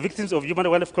for victims of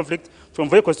human-wildlife conflict from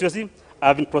Voi constituency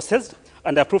have been processed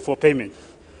and approved for payment.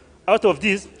 Out of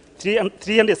these,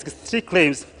 363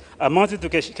 claims amounted to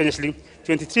Kenya shilling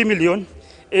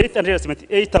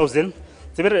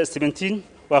 23,878,717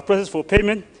 were processed for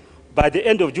payment by the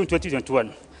end of June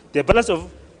 2021. The balance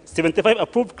of 75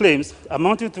 approved claims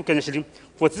amounting to Kenya shilling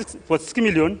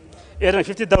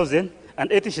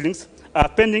 46,850,080 shillings are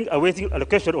pending awaiting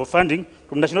allocation of funding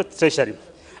from National Treasury.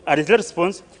 A detailed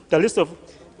response with the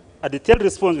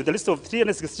list of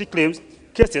 363 claims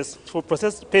cases for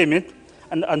processed payment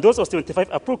and those of 75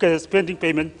 approved cases pending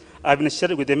payment have been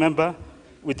shared with the member.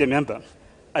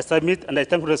 I submit and I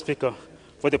thank the Speaker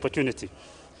for the opportunity.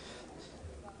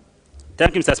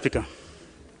 Thank you, Mr. Speaker.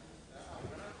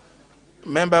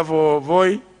 Member for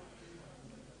Voi,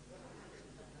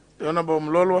 the Honorable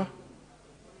Mlolwa.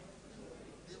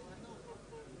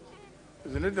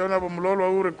 Isn't it the Honorable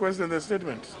Mlolwa who requested the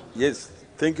statement? Yes,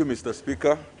 thank you, Mr.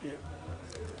 Speaker. Yeah.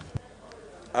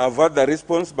 I've heard the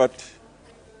response, but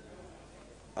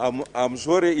I'm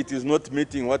sorry it is not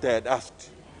meeting what I had asked.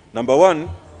 Number one,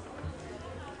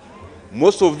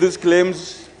 most of these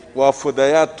claims were for the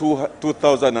year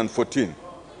 2014,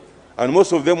 and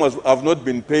most of them have not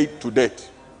been paid to date.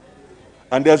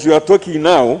 And as you are talking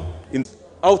now,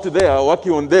 out there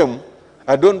working on them,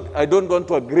 I don't want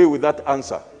to agree with that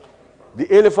answer.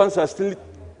 The elephants are still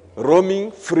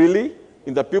roaming freely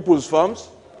in the people's farms.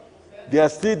 They are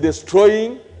still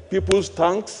destroying people's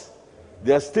tanks.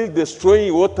 They are still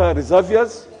destroying water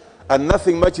reservoirs, and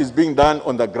nothing much is being done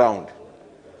on the ground.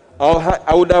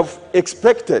 I would have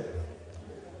expected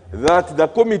that the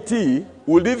committee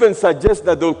would even suggest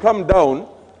that they'll come down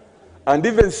and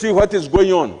even see what is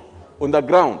going on the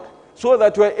ground, so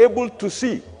that we're able to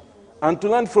see and to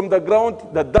learn from the ground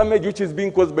the damage which is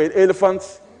being caused by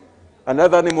elephants and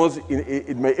other animals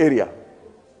in my area.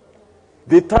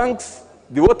 The tanks,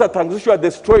 the water tanks which were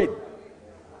destroyed,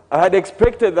 I had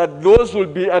expected that those will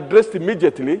be addressed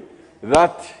immediately,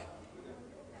 that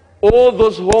all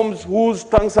those homes whose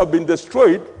tanks have been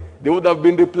destroyed, they would have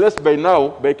been replaced by now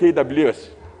by KWS.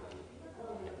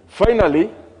 Finally,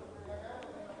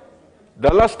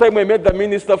 the last time I met the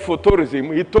Minister for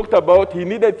Tourism, he talked about he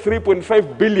needed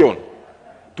 3.5 billion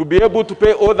to be able to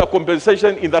pay all the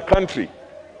compensation in the country.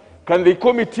 Can the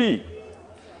committee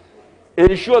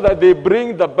ensure that they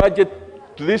bring the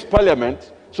budget to this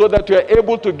parliament so that we are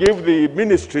able to give the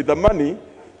ministry the money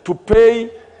to pay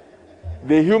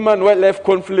the human-wildlife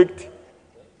conflict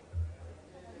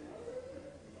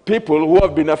people who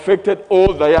have been affected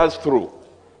all the years through?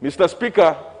 Mr.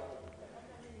 Speaker,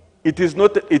 it is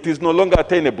no longer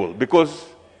attainable, because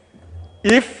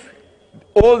if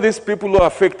all these people who are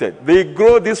affected, they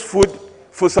grow this food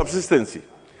for subsistence,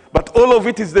 but all of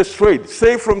it is destroyed,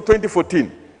 say from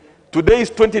 2014. Today is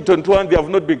 2021, they have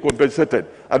not been compensated.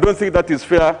 I don't think that is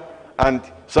fair, and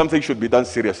something should be done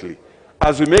seriously.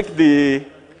 As we make the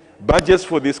budgets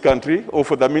for this country, or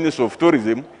for the Ministry of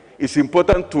Tourism, it's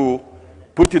important to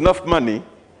put enough money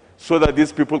so that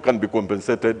these people can be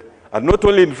compensated. And not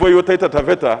only in Voi Taita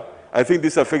Taveta, I think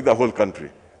this affects the whole country.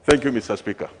 Thank you, Mr.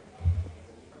 Speaker.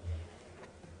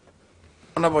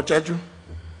 Honorable Chaju.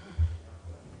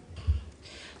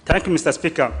 Thank you, Mr.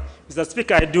 Speaker. Mr.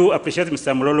 Speaker, I do appreciate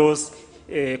Mr. Mololo's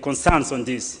concerns on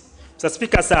this. Mr.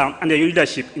 Speaker, sir, under your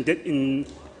leadership in the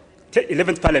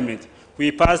 11th Parliament,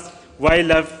 we passed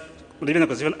Wildlife Conservation and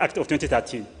Conservation Act of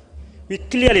 2013. We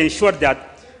clearly ensured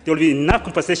that there will be enough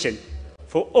compensation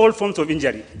for all forms of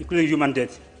injury, including human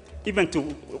death, even to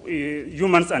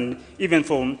humans and even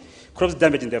for crops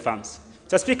damaged in their farms.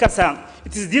 Mr. Speaker, sir,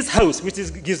 it is this House which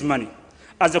gives money.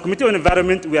 As a Committee on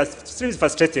Environment, we are still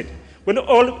frustrated when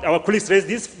all our colleagues raise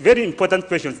these very important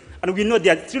questions, and we know they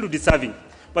are still deserving,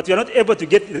 but we are not able to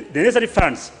get the necessary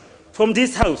funds from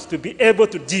this House to be able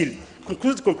to deal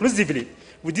conclusively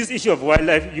with this issue of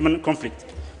wildlife-human conflict.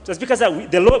 Mr. Speaker, sir,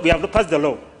 we have passed the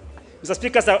law. Mr.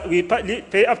 Speaker, sir, we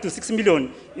pay up to 6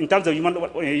 million in terms of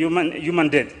human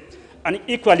death, and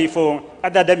equally for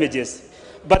other damages.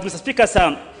 But, Mr. Speaker,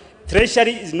 sir,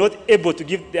 Treasury is not able to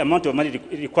give the amount of money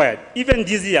required. Even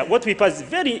this year, what we pass is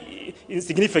very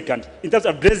insignificant in terms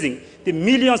of addressing the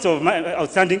millions of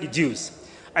outstanding dues.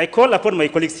 I call upon my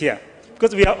colleagues here,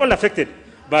 because we are all affected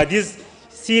by this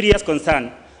serious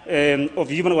concern of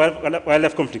human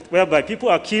wildlife conflict, whereby people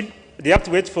are killed, they have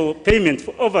to wait for payment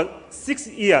for over 6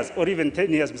 years or even 10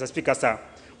 years, Mr. Speaker, sir.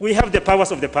 We have the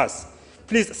powers of the past.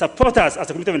 Please support us as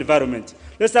a Committee on Environment.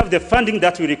 Let's have the funding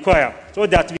that we require so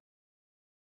that we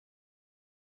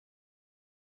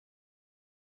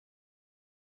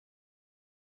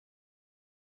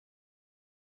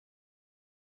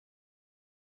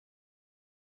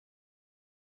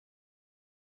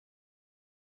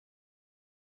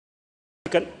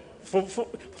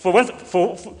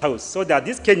for House, so that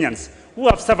these Kenyans who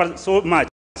have suffered so much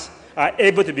are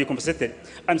able to be compensated.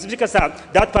 And Mr. Speaker, sir,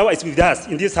 that power is with us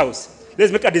in this House.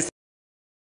 Let's make a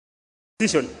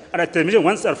decision and a determination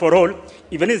once and for all,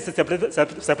 even in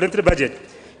the supplementary budget.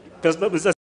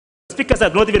 Mr. Speaker, sir,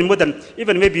 not even more than,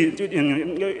 even maybe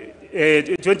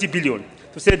 20 billion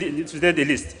to say the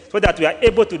least, so that we are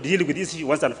able to deal with this issue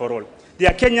once and for all. There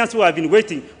are Kenyans who have been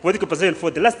waiting for the compensation for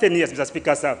the last 10 years, Mr.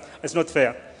 Speaker, sir. It's not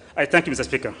fair. I thank you, Mr.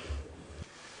 Speaker.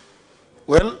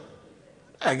 Well,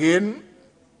 again,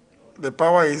 the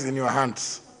power is in your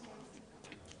hands.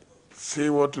 See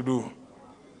what to do.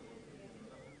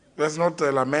 Let's not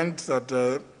lament that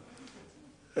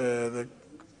the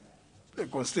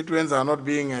constituents are not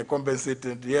being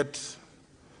compensated, yet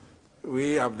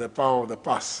we have the power of the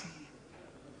past.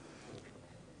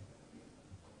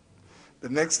 The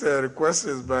next request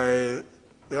is by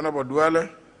the Honorable Duale,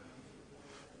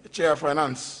 the Chair of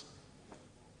Finance.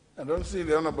 I don't see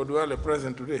the Honorable Duale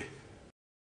present today.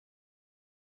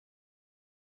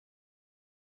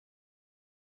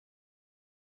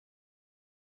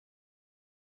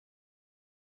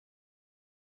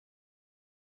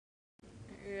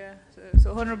 Yeah,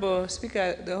 so Honorable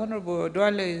Speaker, the Honorable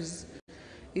Duale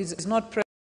is not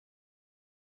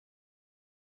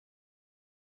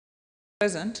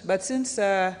present, but since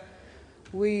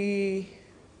we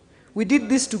did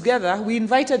this together, we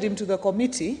invited him to the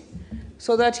committee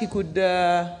so that he could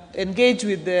engage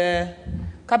with the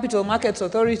Capital Markets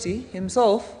Authority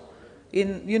himself,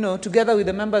 together with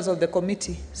the members of the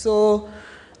committee. So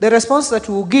the response that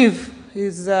we'll give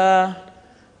is a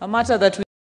matter that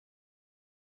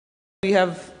we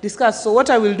have discussed. So what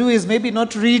I will do is maybe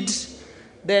not read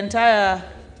the entire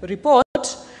report.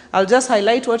 I'll just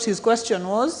highlight what his question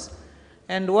was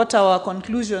and what our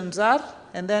conclusions are,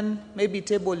 and then maybe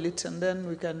table it, and then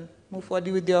we can move forward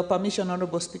with your permission,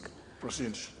 Honorable Speaker.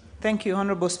 Proceed. Thank you,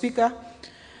 Honorable Speaker.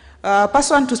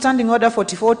 Pursuant to Standing Order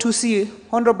 44-2C,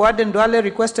 Honorable Aden Duale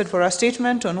requested for a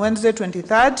statement on Wednesday,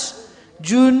 23rd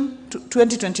June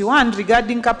 2021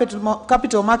 regarding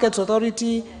Capital Markets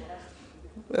Authority,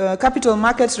 capital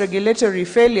markets regulatory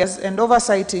failures and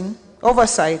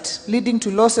oversight leading to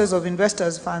losses of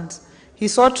investors' funds. He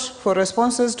sought for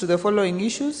responses to the following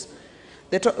issues.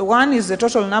 One is the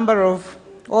total number of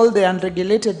all the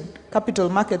unregulated capital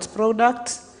markets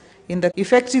products, in the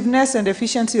effectiveness and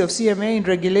efficiency of CMA in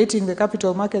regulating the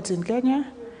capital markets in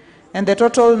Kenya, and the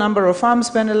total number of firms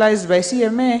penalized by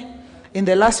CMA in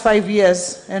the last 5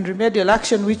 years, and remedial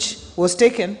action which was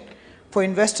taken for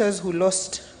investors who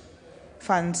lost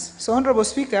funds. So, Honorable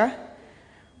Speaker,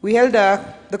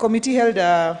 the committee held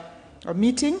a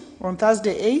meeting on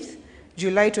Thursday, 8th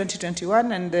July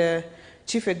 2021, and the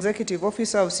Chief Executive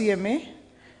Officer of CMA,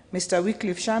 Mr.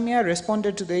 Wycliffe Shamia,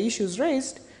 responded to the issues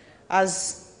raised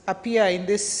as appear in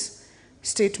this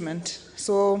statement.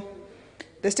 So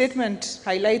the statement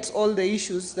highlights all the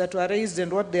issues that were raised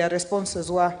and what their responses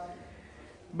were.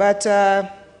 But by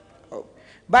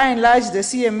and large, the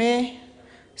CMA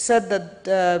said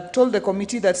that, told the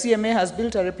committee that CMA has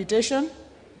built a reputation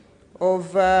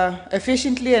of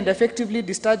efficiently and effectively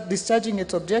discharging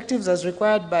its objectives as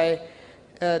required by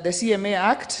the CMA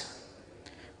Act.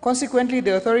 Consequently,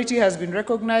 the authority has been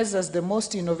recognized as the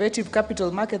most innovative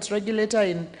capital markets regulator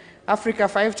in Africa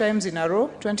 5 times in a row,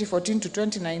 2014 to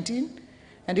 2019.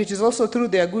 And it is also through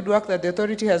their good work that the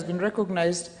authority has been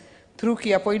recognized through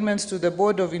key appointments to the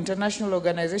board of International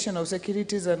Organization of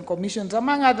Securities and Commissions,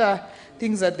 among other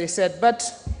things that they said. But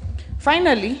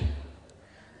finally,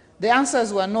 the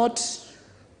answers were not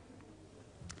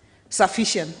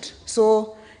sufficient.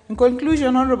 So, in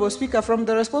conclusion, Honorable Speaker, from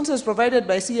the responses provided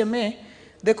by CMA,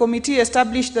 the committee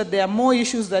established that there are more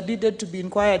issues that needed to be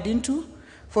inquired into.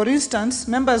 For instance,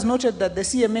 members noted that the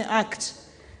CMA Act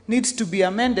needs to be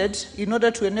amended in order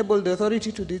to enable the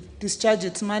authority to discharge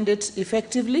its mandate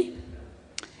effectively.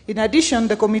 In addition,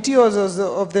 the committee was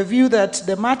of the view that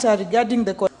the matter regarding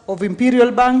the of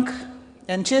Imperial Bank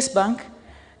and Chase Bank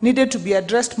needed to be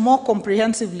addressed more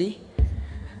comprehensively,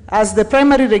 as the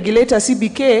primary regulator,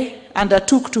 CBK,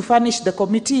 undertook to furnish the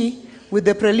committee with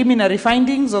the preliminary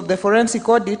findings of the forensic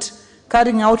audit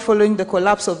carrying out following the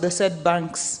collapse of the said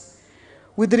banks.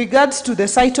 With regards to the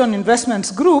Cyton Investments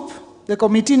Group, the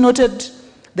committee noted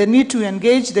the need to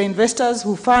engage the investors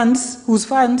whose funds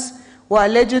were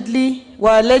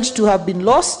alleged to have been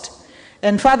lost,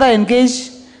 and further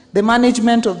engage the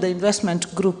management of the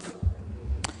investment group.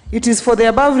 It is for the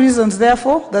above reasons,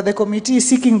 therefore, that the committee is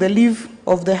seeking the leave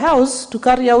of the House to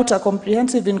carry out a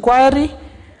comprehensive inquiry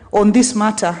on this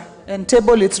matter and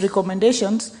table its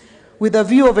recommendations with a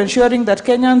view of ensuring that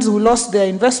Kenyans who lost their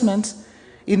investments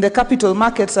in the capital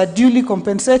markets are duly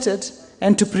compensated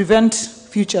and to prevent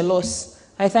future loss.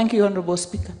 I thank you, Honorable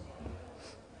Speaker.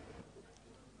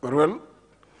 Very well.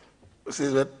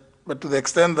 But to the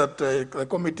extent that the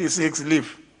committee seeks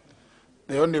leave,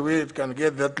 the only way it can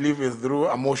get that leave is through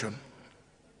a motion.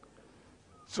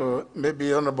 So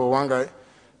maybe, Honorable Wangai,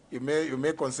 you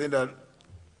may consider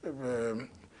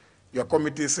your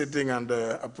committee sitting and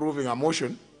approving a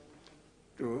motion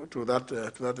to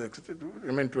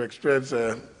express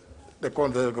the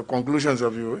conclusions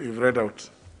of you've read out.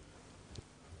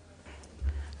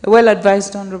 Well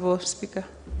advised, Honorable Speaker.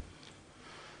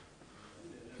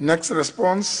 Next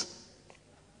response,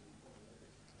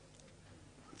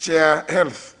 Chair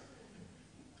Health.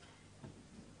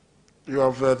 You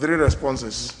have 3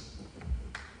 responses.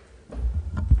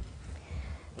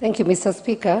 Thank you, Mr.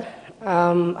 Speaker.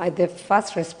 The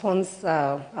first response,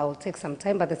 I will take some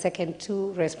time, but the second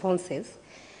 2 responses,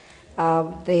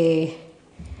 the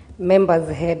members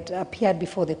had appeared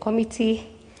before the committee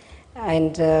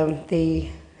and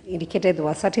they indicated they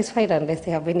were satisfied unless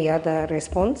they have any other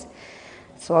response.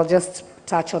 So I'll just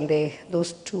touch on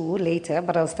those 2 later,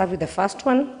 but I'll start with the first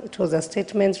one. It was a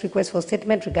request for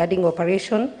statement regarding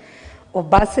operation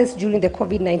of buses during the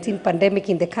COVID-19 pandemic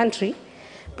in the country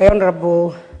by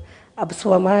Honorable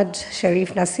Abdulswamad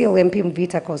Sharif Nasir, MP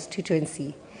Mvita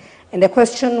constituency. And the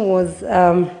question was,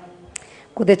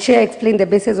 could the chair explain the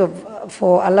basis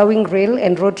for allowing rail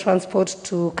and road transport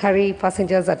to carry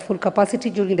passengers at full capacity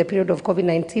during the period of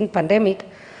COVID-19 pandemic,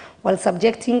 while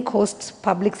subjecting coast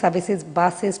public services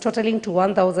buses totaling to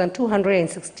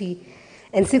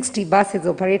 1,260 buses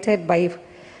operated by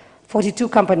 42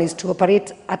 companies to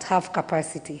operate at half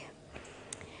capacity?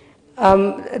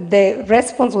 The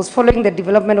response was following the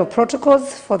development of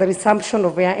protocols for the resumption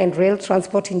of air and rail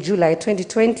transport in July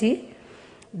 2020.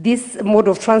 This mode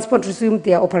of transport resumed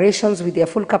their operations with their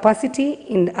full capacity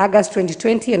in August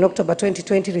 2020 and October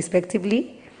 2020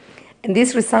 respectively. And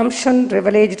this resumption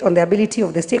leveraged on the ability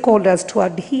of the stakeholders to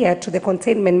adhere to the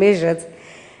containment measures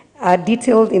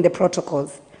detailed in the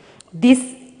protocols. This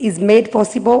is made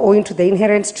possible owing to the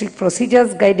inherent strict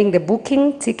procedures guiding the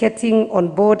booking, ticketing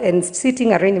on board, and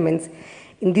seating arrangements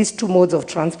in these two modes of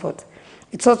transport.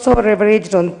 It's also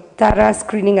leveraged on thorough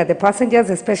screening at the passengers,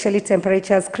 especially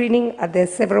temperature screening at the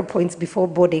several points before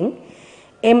boarding,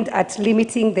 aimed at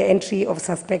limiting the entry of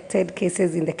suspected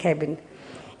cases in the cabin.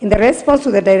 In the response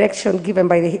to the direction given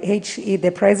by the HE,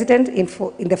 the President in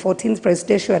the 14th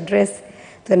presidential address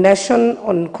to the nation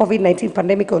on COVID-19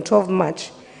 pandemic on 12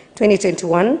 March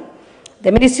 2021,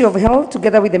 the Ministry of Health,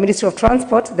 together with the Ministry of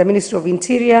Transport, the Ministry of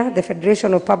Interior, the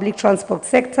Federation of Public Transport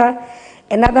Sector,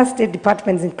 and other state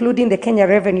departments, including the Kenya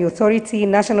Revenue Authority,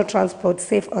 National Transport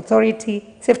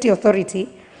Safety Authority,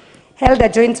 held a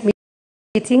joint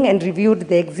meeting and reviewed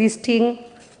the existing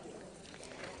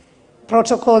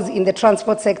protocols in the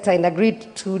transport sector and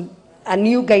agreed to a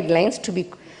new guidelines to be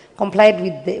complied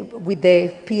with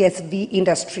the PSV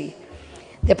industry.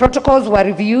 The protocols were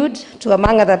reviewed to,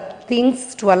 among other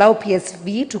things, to allow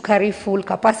PSV to carry full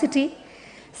capacity,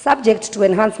 subject to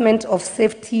enhancement of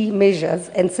safety measures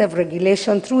and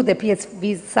self-regulation through the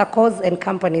PSV circles and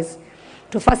companies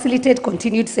to facilitate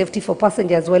continued safety for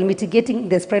passengers while mitigating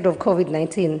the spread of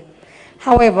COVID-19.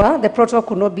 However, the protocol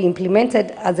could not be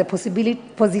implemented as the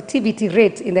positivity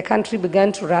rate in the country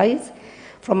began to rise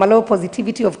from a low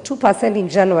positivity of 2% in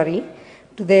January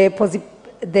to the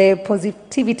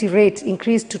positivity rate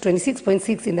increased to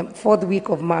 26.6 in the fourth week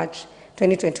of March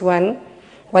 2021,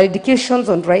 while indications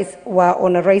were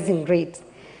on a rising rate.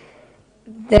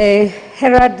 This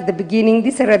heralded the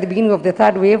beginning of the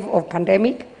third wave of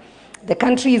pandemic. The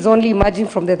country is only emerging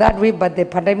from the third wave, but the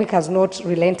pandemic has not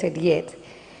relented yet.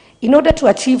 In order to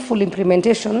achieve full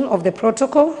implementation of the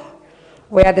protocol,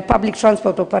 where the public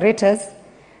transport operators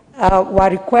were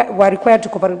required to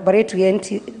collaborate to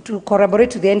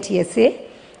the NTSA,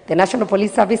 the National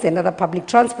Police Service, and other public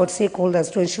transport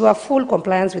stakeholders to ensure full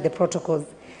compliance with the protocols.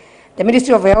 The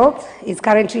Ministry of Health is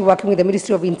currently working with the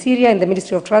Ministry of Interior and the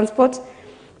Ministry of Transport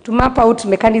to map out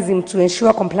mechanisms to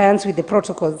ensure compliance with the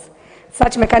protocols.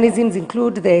 Such mechanisms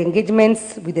include the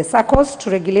engagements with the SACCOs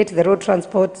to regulate the road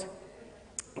transport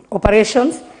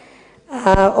operations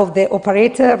of the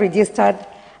operator registered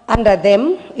under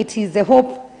them. It is the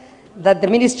hope that the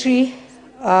ministry,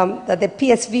 that the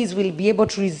PSVs will be able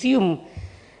to resume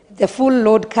the full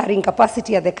load carrying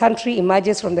capacity as the country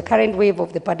emerges from the current wave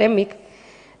of the pandemic,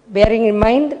 bearing in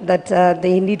mind that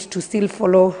they need to still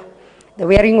follow the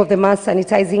wearing of the mask,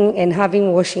 sanitizing, and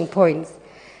having washing points.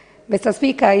 Mr.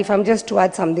 Speaker, if I'm just to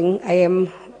add something, I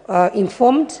am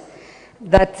informed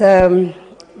that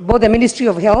both the Ministry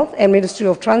of Health and Ministry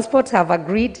of Transport have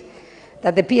agreed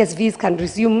that the PSVs can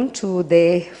resume to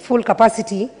the full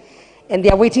capacity, and they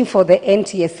are waiting for the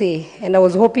NTSA. And I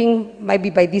was hoping maybe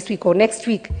by this week or next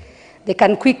week, they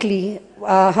can quickly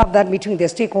have that meeting with their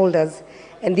stakeholders,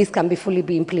 and this can be fully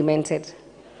be implemented.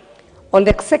 On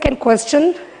the second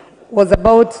question was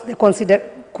about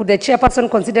could the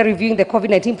chairperson consider reviewing the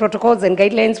COVID-19 protocols and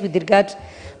guidelines with regard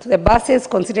to the buses,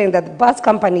 considering that the bus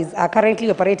companies are currently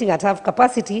operating at half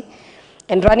capacity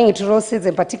and running into losses,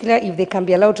 in particular if they can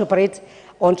be allowed to operate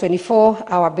on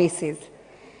 24-hour basis.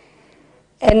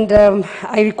 And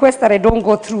I request that I don't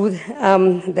go through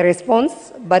the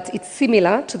response, but it's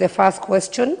similar to the first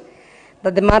question,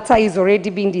 that the matter is already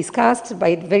being discussed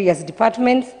by various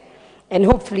departments, and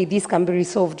hopefully this can be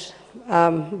resolved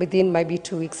within maybe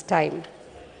 2 weeks' time.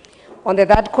 On the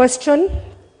third question,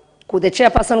 could the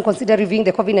chairperson consider reviewing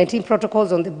the COVID-19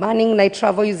 protocols on the banning night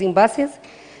travel using buses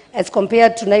as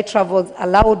compared to night travels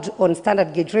allowed on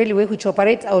standard gauge railway, which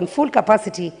operate on full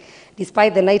capacity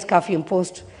despite the night curfew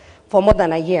imposed for more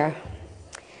than a year?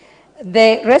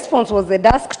 The response was the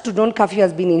dusk to dawn curfew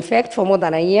has been in effect for more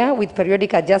than a year, with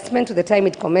periodic adjustment to the time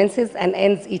it commences and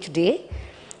ends each day.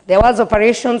 The hours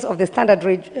operations of the standard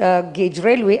gauge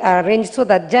railway are arranged so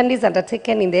that journeys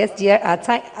undertaken in the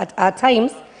SGR are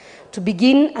times to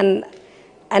begin and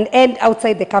end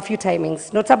outside the curfew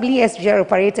timings. Notably, SGR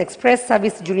operate express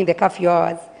service during the curfew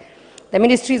hours. The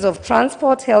Ministries of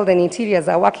Transport, Health and Interiors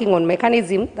are working on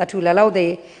mechanisms that will allow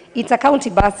the inter-county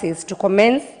buses to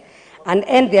commence and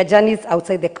end their journeys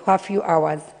outside the curfew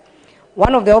hours.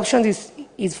 One of the options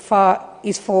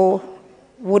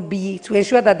would be to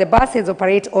ensure that the buses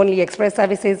operate only express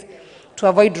services to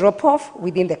avoid drop-off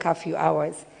within the curfew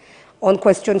hours. On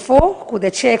question 4, could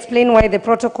the Chair explain why the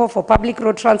protocol for public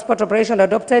road transport operation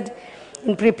adopted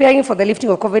in preparing for the lifting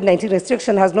of COVID-19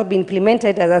 restriction has not been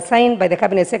implemented as assigned by the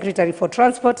Cabinet Secretary for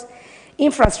Transport,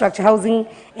 Infrastructure, Housing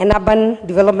and Urban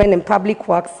Development and Public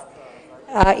Works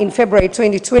in February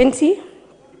 2020?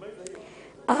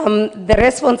 The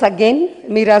response again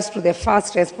mirrors to the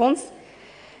first response,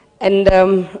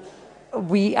 and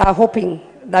we are hoping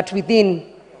that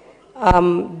within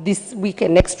this week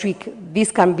and next week,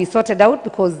 this can be sorted out,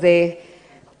 because the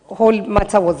whole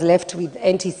matter was left with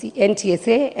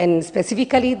NTSA, and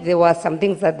specifically there were some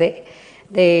things that the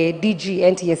DG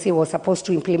NTSA was supposed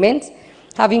to implement,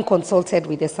 having consulted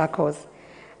with the SACCOs.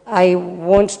 I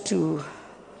want to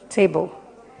table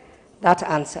that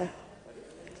answer.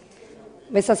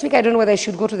 Mr. Speaker, I don't know whether I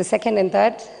should go to the second and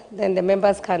third, then the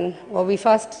members can, will be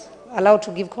first allowed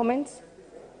to give comments?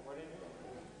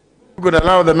 We could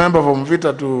allow the member from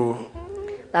Vita to...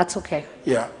 That's okay.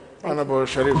 Yeah, Honorable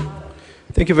Sharif.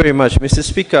 Thank you very much. Mr.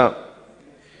 Speaker,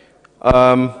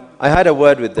 I had a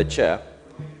word with the chair,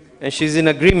 and she's in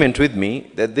agreement with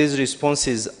me that these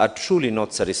responses are truly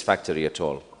not satisfactory at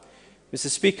all. Mr.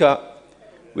 Speaker,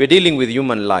 we're dealing with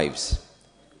human lives.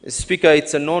 Mr. Speaker,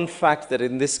 it's a known fact that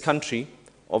in this country,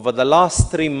 over the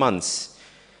last 3 months,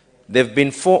 there have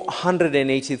been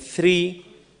 483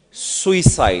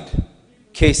 suicide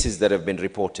cases that have been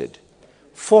reported.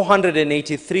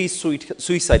 483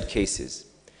 suicide cases.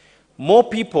 More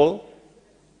people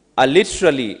are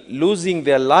literally losing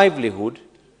their livelihood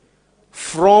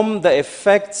from the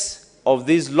effects of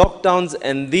these lockdowns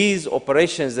and these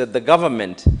operations that the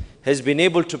government has been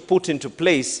able to put into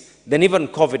place than even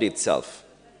COVID itself.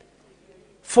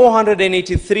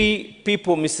 483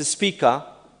 people, Mr. Speaker,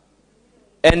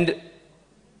 and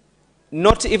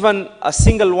not even a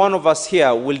single one of us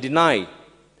here will deny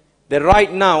that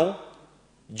right now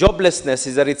joblessness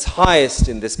is at its highest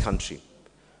in this country.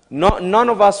 None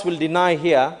of us will deny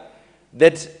here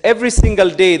that every single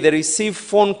day they receive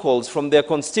phone calls from their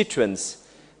constituents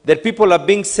that people are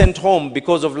being sent home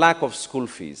because of lack of school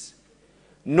fees.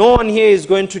 No one here is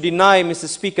going to deny, Mr.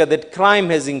 Speaker, that crime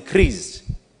has increased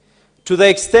to the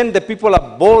extent that people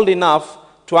are bold enough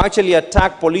to actually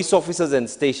attack police officers and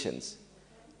stations.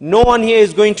 No one here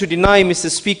is going to deny, Mr.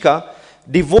 Speaker,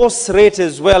 divorce rate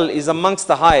as well is amongst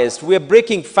the highest. We are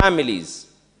breaking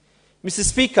families. Mr.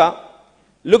 Speaker,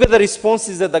 look at the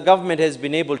responses that the government has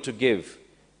been able to give.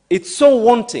 It's so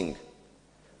wanting.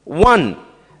 One,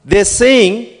 they're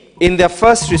saying in their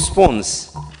first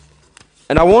response,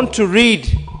 and I want to read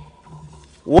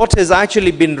what has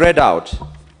actually been read out.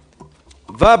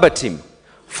 Verbatim,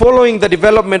 following the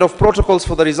development of protocols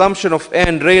for the resumption of air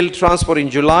and rail transport in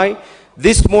July,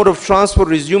 this mode of transport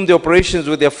resumed the operations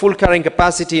with their full carrying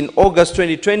capacity in August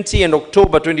 2020 and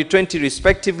October 2020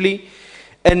 respectively.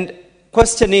 And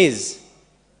question is,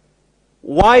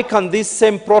 why can these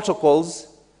same protocols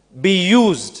be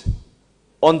used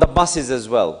on the buses as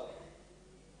well?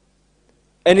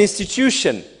 An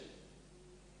institution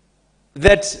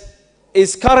that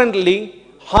is currently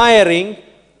hiring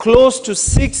close to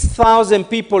 6,000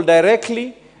 people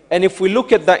directly, and if we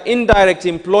look at the indirect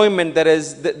employment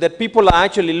that people are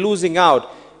actually losing out,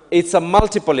 it's a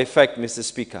multiple effect, Mr.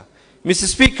 Speaker. Mr.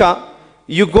 Speaker,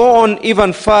 you go on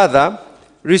even further,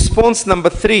 response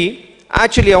number 3,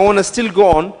 actually I want to still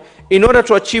go on. In order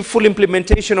to achieve full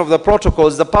implementation of the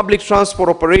protocols, the public transport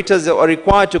operators are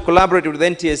required to collaborate with the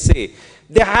NTSA.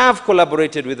 They have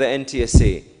collaborated with the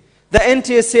NTSA. The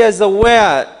NTSA is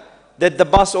aware that the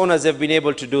bus owners have been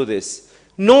able to do this.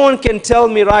 No one can tell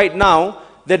me right now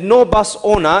that no bus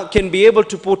owner can be able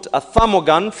to put a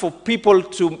thermogun for people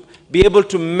to be able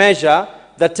to measure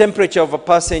the temperature of a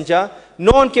passenger.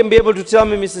 No one can be able to tell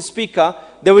me, Mr. Speaker,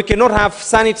 that we cannot have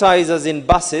sanitizers in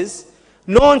buses.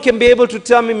 No one can be able to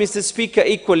tell me, Mr. Speaker,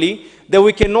 equally, that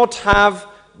we cannot have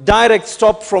direct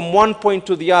stop from one point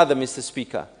to the other, Mr.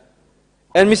 Speaker.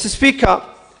 And Mr. Speaker,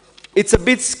 it's a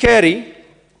bit scary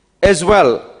as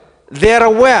well. They are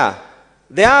aware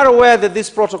that these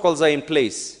protocols are in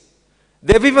place.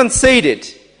 They've even said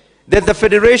it, that the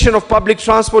Federation of Public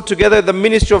Transport, together with the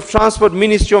Ministry of Transport,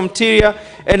 Ministry of Interior,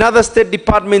 and other state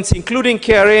departments, including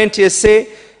KRA, NTSA,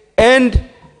 and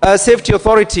Safety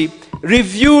Authority,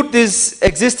 reviewed these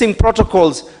existing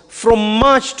protocols from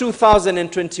March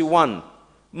 2021.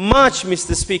 March,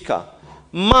 Mr. Speaker.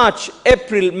 March,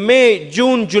 April, May,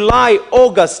 June, July,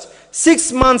 August,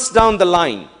 6 months down the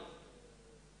line.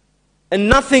 And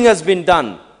nothing has been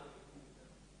done.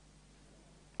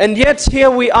 And yet here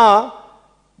we are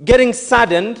getting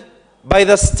saddened by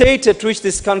the state at which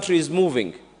this country is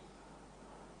moving.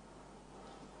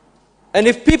 And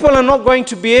if people are not going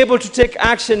to be able to take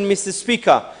action, Mr.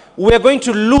 Speaker, we are going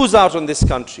to lose out on this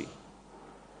country.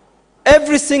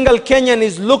 Every single Kenyan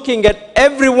is looking at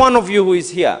every one of you who is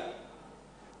here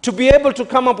to be able to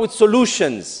come up with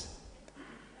solutions.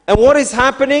 And what is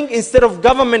happening, instead of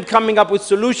government coming up with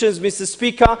solutions, Mr.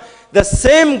 Speaker, the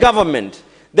same government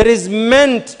that is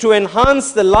meant to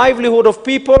enhance the livelihood of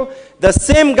people, the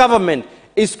same government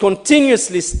is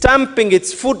continuously stamping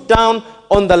its foot down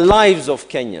on the lives of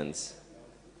Kenyans.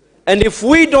 And if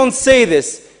we don't say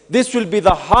this, this will be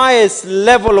the highest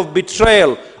level of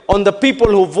betrayal on the people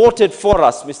who voted for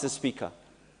us, Mr. Speaker.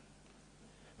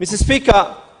 Mr.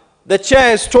 Speaker, the chair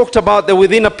has talked about that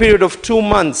within a period of 2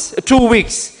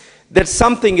 weeks, that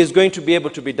something is going to be able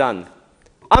to be done.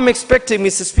 I'm expecting,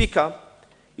 Mr. Speaker,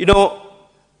 you know,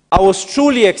 I was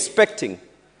truly expecting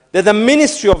that the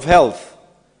Ministry of Health,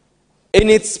 in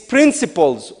its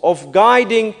principles of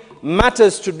guiding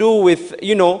matters to do with,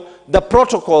 you know, the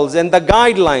protocols and the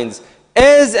guidelines,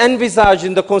 as envisaged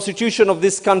in the Constitution of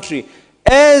this country,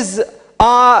 as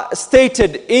are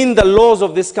stated in the laws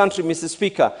of this country, Mr.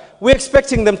 Speaker, we're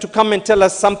expecting them to come and tell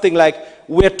us something like,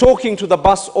 we're talking to the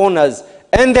bus owners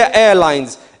and their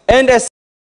airlines, and as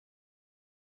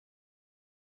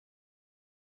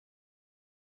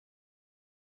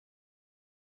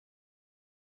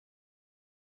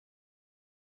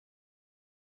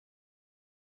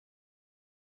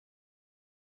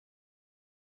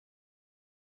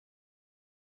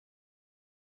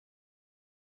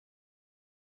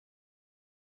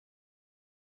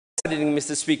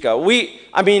Mr. Speaker,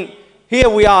 here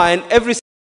we are, and every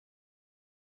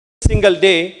single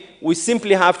day, we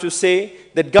simply have to say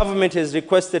that government has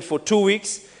requested for 2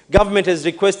 weeks, government has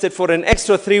requested for an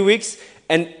extra 3 weeks,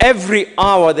 and every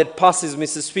hour that passes,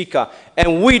 Mr. Speaker,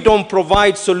 and we don't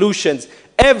provide solutions,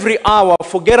 every hour,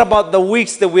 forget about the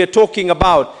weeks that we're talking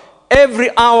about,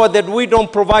 every hour that we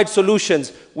don't provide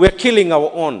solutions, we're killing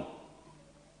our own.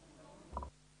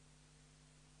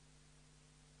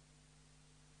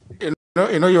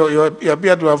 You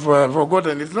appear to have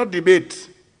forgotten. It's not debate.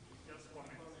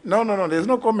 No, there's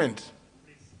no comment.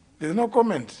 There's no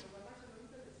comment.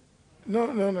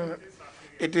 No.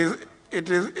 It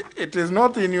is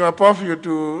not in your purview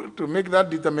to make that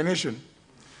determination.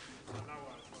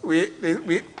 We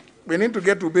need to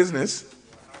get to business.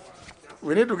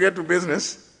 We need to get to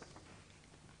business.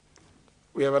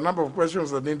 We have a number of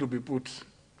questions that need to be put.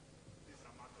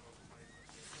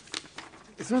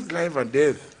 It's not life and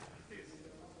death.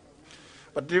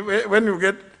 But when you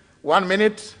get 1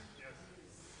 minute,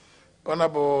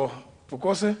 Honorable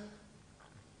Pukose,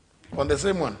 on the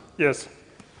same one. Yes.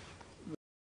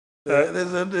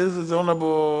 This is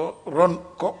Honorable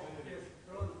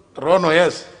Rono,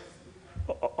 yes.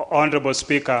 Honorable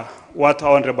Speaker, what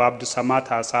Honorable Abdul Samad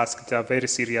has asked is a very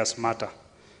serious matter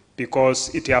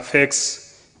because it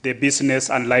affects the business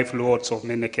and livelihoods of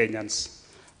many Kenyans.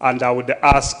 And I would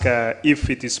ask if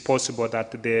it is possible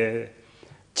that the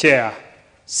chair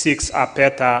seeks a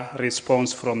better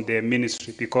response from the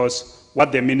ministry, because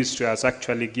what the ministry has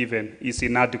actually given is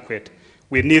inadequate.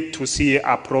 We need to see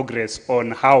a progress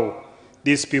on how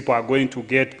these people are going to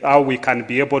get, how we can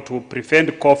be able to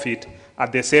prevent COVID,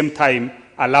 at the same time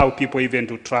allow people even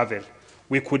to travel.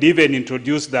 We could even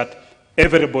introduce that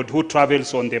everybody who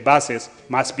travels on the buses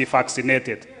must be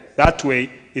vaccinated. That way,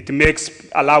 it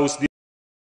allows these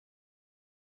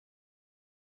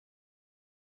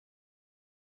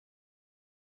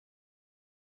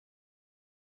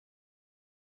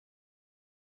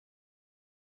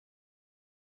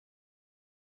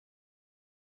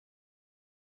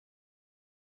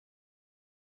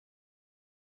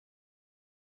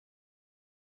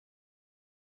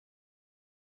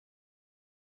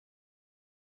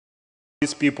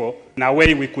people. In a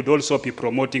way, we could also be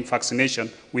promoting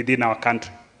vaccination within our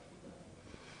country.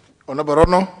 Honorable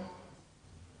Rono.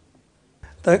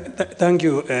 Thank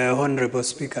you, Honorable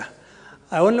Speaker.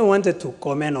 I only wanted to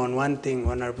comment on one thing,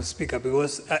 Honorable Speaker,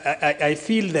 because I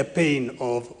feel the pain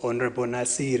of Honorable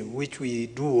Nasir, which we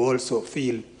do also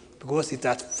feel, because it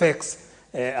affects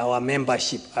our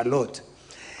membership a lot.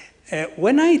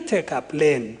 When I take a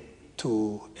plane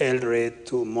to Eldoret,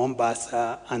 to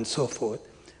Mombasa, and so forth,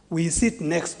 we sit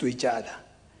next to each other.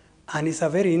 And it's a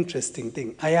very interesting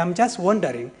thing. I am just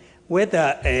wondering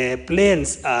whether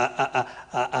planes are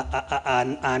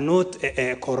not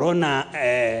corona,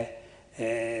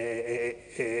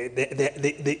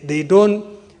 they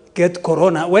don't get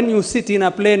corona. When you sit in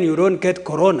a plane, you don't get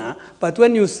corona, but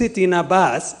when you sit in a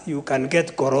bus, you can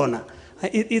get corona.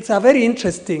 It's a very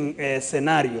interesting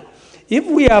scenario. If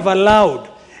we have allowed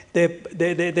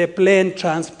the plane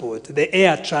transport, the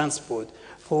air transport,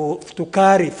 to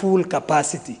carry full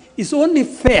capacity, it's only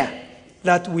fair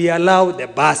that we allow the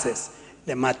buses,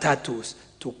 the matatus,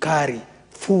 to carry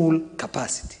full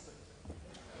capacity.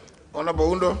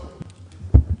 Honorable Undo.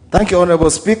 Thank you, Honorable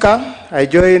Speaker. I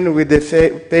join with the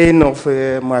pain of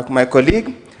my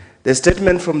colleague. The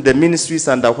statement from the ministry is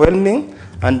underwhelming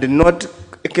and not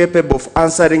capable of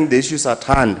answering the issues at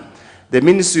hand. The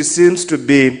ministry seems to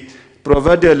be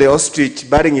proverbially ostrich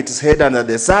burying its head under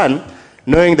the sun,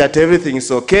 knowing that everything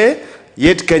is okay,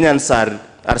 yet Kenyans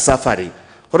are suffering.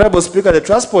 Honorable Speaker, the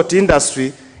transport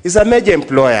industry is a major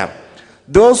employer.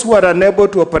 Those who are unable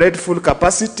to operate full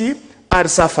capacity are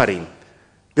suffering.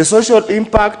 The social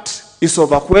impact is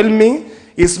overwhelming,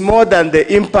 is more than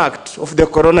the impact of the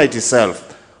corona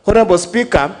itself. Honorable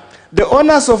Speaker, the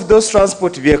owners of those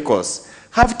transport vehicles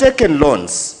have taken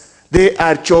loans. They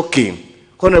are choking.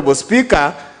 Honorable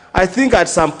Speaker, I think at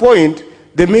some point,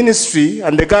 the ministry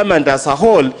and the government as a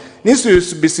whole needs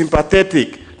to be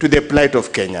sympathetic to the plight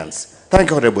of Kenyans. Thank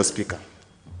you, Honorable Speaker.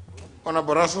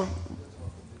 Honorable Russell.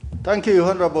 Thank you,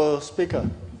 Honorable Speaker.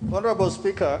 Honorable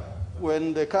Speaker,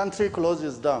 when the country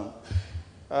closes down,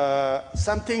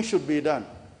 something should be done.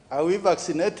 Are we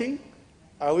vaccinating?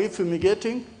 Are we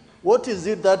fumigating? What is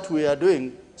it that we are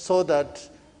doing so that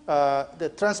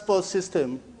the transport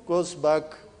system goes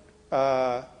back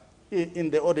in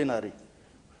the ordinary?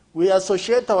 We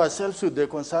associate ourselves with the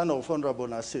concern of Honorable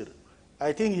Nasir.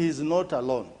 I think he is not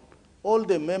alone. All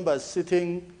the members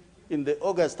sitting in the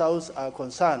August House are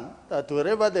concerned that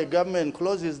wherever the government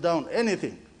closes down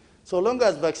anything, so long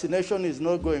as vaccination is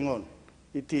not going on,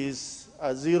 it is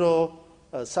a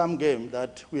zero-sum game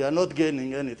that we are not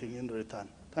gaining anything in return.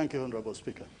 Thank you, Honorable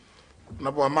Speaker.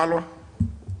 Honorable Amalo.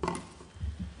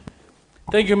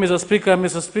 Thank you, Mr. Speaker.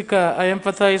 Mr. Speaker, I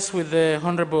empathize with the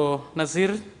Honorable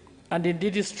Nazir, and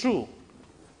indeed it's true.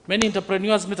 Many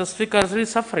entrepreneurs, Mr. Speaker, are really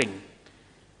suffering.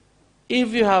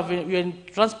 If you're in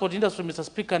transport industry, Mr.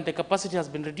 Speaker, and the capacity has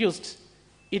been reduced,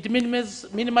 it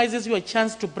minimizes your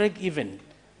chance to break even.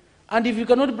 And if you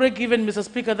cannot break even, Mr.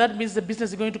 Speaker, that means the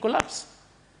business is going to collapse.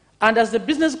 And as the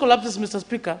business collapses, Mr.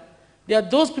 Speaker, there are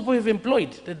those people you've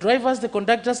employed, the drivers, the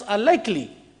conductors, are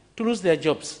likely to lose their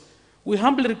jobs. We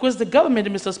humbly request the government,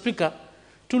 Mr. Speaker,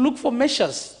 to look for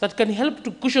measures that can help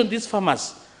to cushion these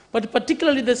farmers, but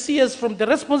particularly the CS from the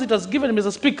response it has given,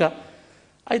 Mr. Speaker,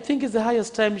 I think it's the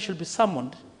highest time it should be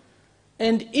summoned.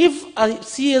 And if a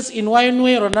CS in one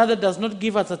way or another does not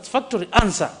give a satisfactory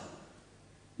answer,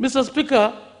 Mr.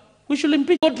 Speaker, we should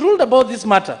impeach what ruled about this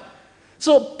matter.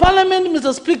 So Parliament,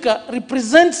 Mr. Speaker,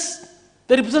 represents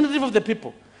the representative of the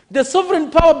people. The sovereign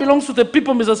power belongs to the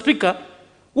people, Mr. Speaker,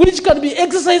 which can be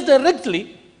exercised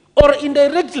directly or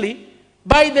indirectly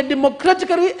by the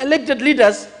democratically elected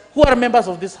leaders who are members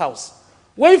of this House.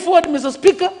 Way forward, Mr.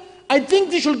 Speaker, I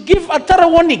think they should give a thorough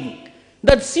warning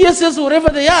that CSS, wherever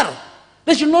they are,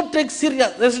 they should not take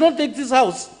this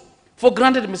House for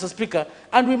granted, Mr. Speaker.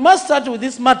 And we must start with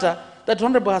this matter that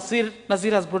Honorable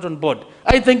Nazir has brought on board.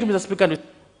 I thank you, Mr. Speaker.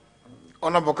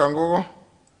 Honorable Kangogo.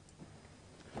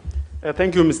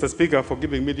 Thank you, Mr. Speaker, for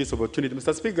giving me this opportunity.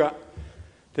 Mr. Speaker,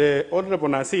 the Honorable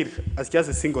Nasir has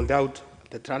just singled out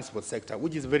the transport sector,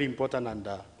 which is very important and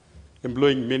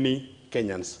employing many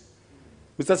Kenyans.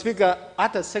 Mr. Speaker,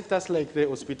 other sectors like the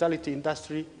hospitality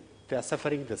industry, they are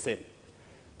suffering the same.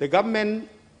 The government,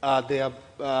 they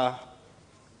are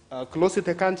closing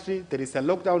the country, there is a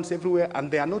lockdowns everywhere, and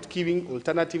they are not giving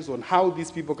alternatives on how these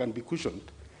people can be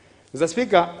cushioned. Mr.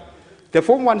 Speaker, the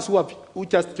Form 1s who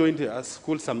just joined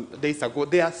school some days ago,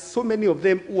 there are so many of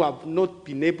them who have not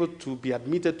been able to be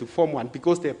admitted to Form 1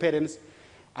 because their parents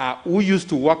who used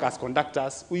to work as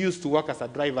conductors, who used to work as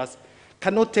drivers,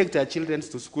 cannot take their children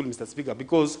to school, Mr. Speaker,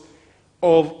 because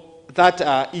of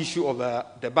that issue of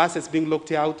the buses being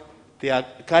locked out. They are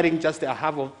carrying just a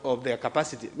half of their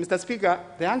capacity. Mr. Speaker,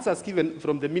 the answers given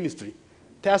from the ministry,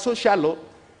 they are so shallow,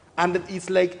 and it's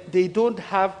like they don't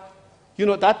have,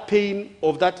 that pain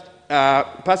of that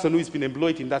person who has been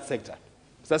employed in that sector.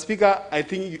 Mr. Speaker, I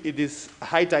think it is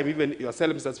high time, even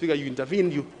yourself, Mr. Speaker, you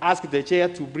intervene, you ask the chair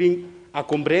to bring a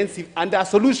comprehensive and a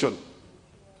solution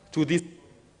to this.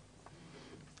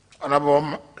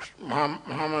 Honorable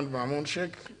Mohammed Mahmoud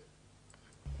Sheikh.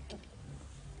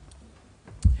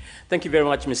 Thank you very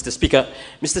much, Mr. Speaker.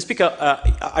 Mr. Speaker,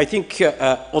 I think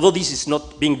although this is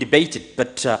not being debated,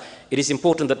 but it is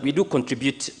important that we do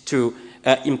contribute to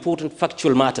important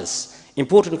factual matters.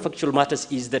 Important factual matters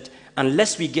is that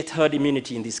unless we get herd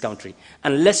immunity in this country,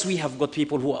 unless we have got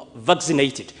people who are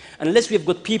vaccinated, unless we have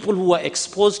got people who are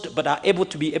exposed but are able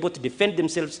to defend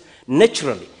themselves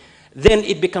naturally, then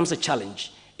it becomes a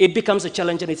challenge. It becomes a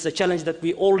challenge, and it's a challenge that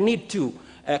we all need to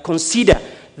consider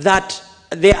that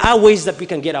there are ways that we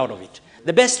can get out of it.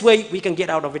 The best way we can get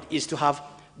out of it is to have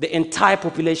the entire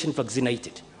population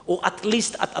vaccinated, or at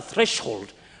least at a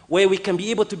threshold where we can be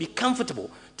able to be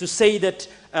comfortable to say that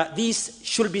these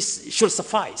should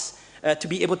suffice to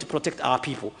be able to protect our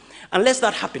people. Unless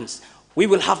that happens, we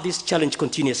will have this challenge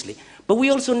continuously. But we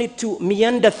also need to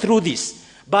meander through this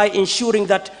by ensuring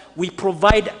that we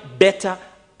provide better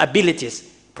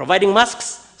abilities, providing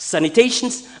masks,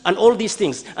 sanitations, and all these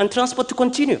things, and transport to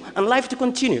continue, and life to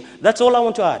continue. That's all I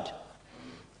want to add.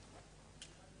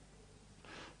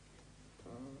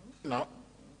 Now,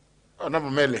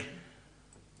 Honorable Mele.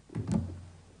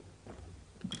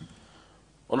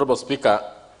 Honorable Speaker,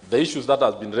 the issues that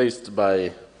have been raised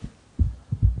by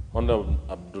Honorable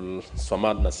Abdul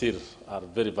Samad Nasir are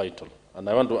very vital. And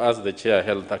I want to ask the Chair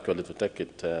Health actually to take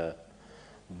it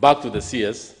back to the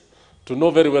CS to know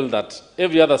very well that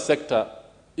every other sector,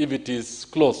 if it is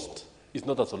closed, is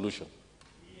not a solution.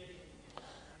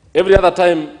 Every other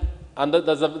time, and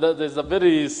there's a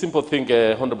very simple thing,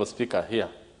 Honorable Speaker, here.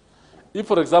 If,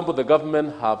 for example, the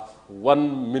government have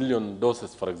 1 million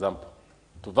doses, for example,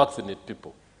 to vaccinate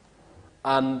people,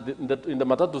 and in the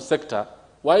Matatu sector,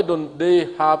 why don't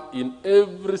they have in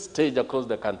every stage across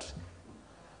the country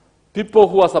people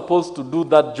who are supposed to do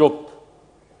that job?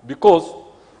 Because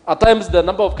at times the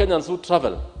number of Kenyans who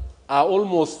travel are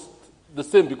almost the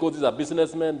same, because these are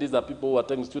businessmen, these are people who are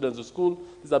taking students to school,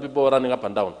 these are people who are running up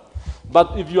and down.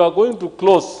 But if you are going to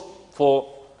close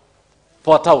for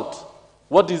a tout,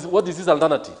 what is this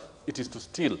alternative? It is to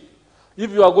steal.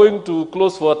 If you are going to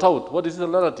close for a tout, what is the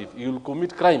alternative? You will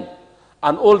commit crime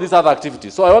and all these other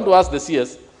activities. So I want to ask the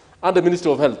CS and the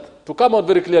Ministry of Health to come out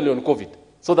very clearly on COVID,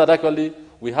 so that actually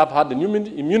we have had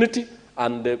immunity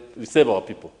and we save our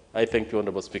people. I thank you,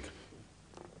 Honorable Speaker.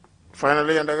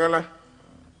 Finally, Ndagala.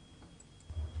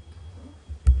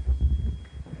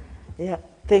 Yeah,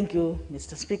 thank you,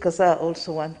 Mr. Speaker. Sir, I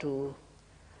also want to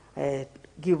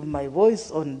give my voice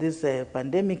on this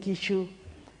pandemic issue,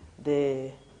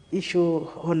 the issue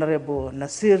Honorable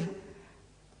Nasir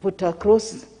put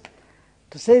across.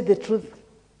 To say the truth,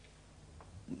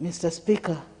 Mr.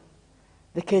 Speaker,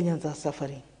 the Kenyans are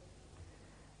suffering.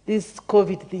 This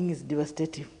COVID thing is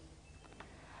devastating.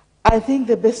 I think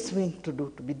the best thing to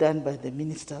do, to be done by the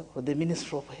Minister or the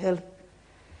Minister of Health,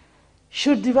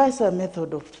 should devise a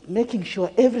method of making sure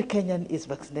every Kenyan is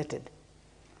vaccinated.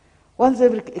 Once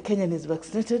every Kenyan is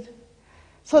vaccinated,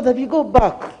 so that we go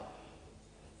back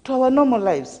to our normal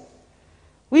lives.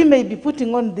 We may be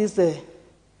putting on this,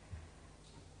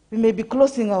 we may be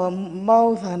closing our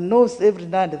mouth and nose every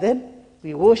now and then.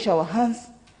 We wash our hands.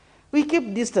 We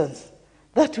keep distance.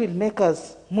 That will make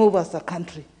us move as a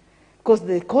country. Because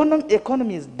the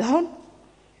economy is down.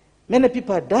 Many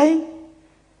people are dying.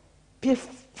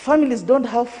 Families don't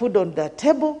have food on their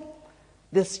table.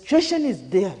 The situation is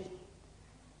there.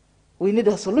 We need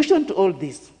a solution to all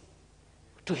this,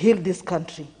 to heal this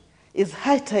country. It's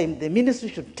high time the ministry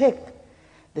should take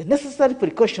the necessary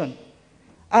precaution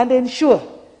and ensure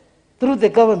through the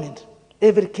government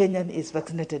every Kenyan is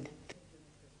vaccinated.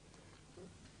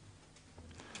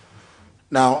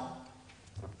 Now,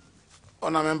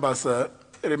 honour members,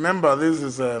 remember this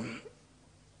is a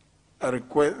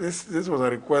request. This was a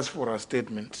request for a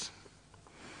statement.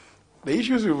 The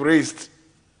issues you've raised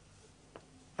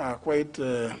are quite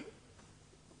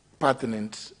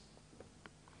pertinent,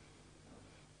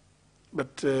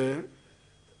 but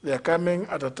they are coming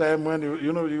at a time when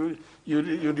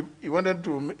you wanted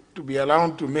to be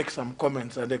allowed to make some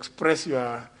comments and express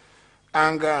your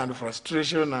anger and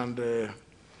frustration and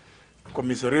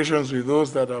commiserations with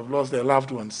those that have lost their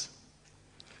loved ones.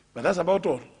 But that's about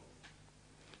all.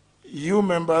 You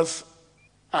members,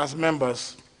 as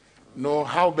members, know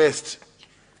how best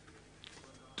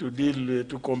to deal,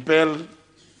 to compel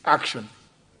action.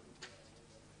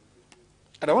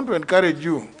 And I want to encourage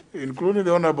you, including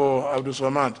the Honorable Abdul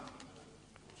Samad,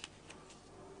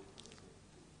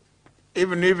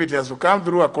 even if it has to come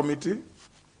through a committee,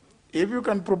 if you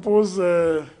can propose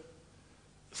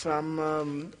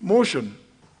some motion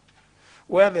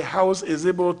where the House is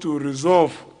able to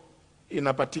resolve in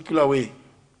a particular way,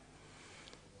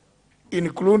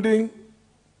 including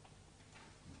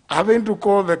having to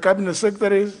call the Cabinet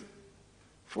Secretaries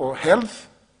for Health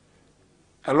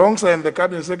alongside the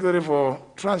Cabinet Secretary for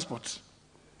Transport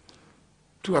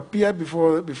to appear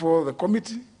before the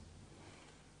committee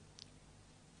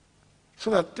so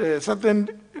that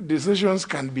certain decisions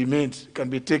can be made, can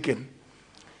be taken,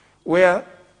 where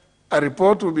a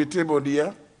report will be tabled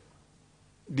here,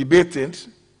 debated,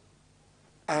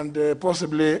 and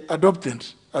possibly adopted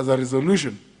as a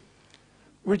resolution,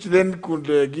 which then could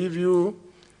give you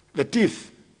the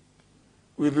teeth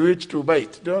with which to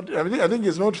bite. I think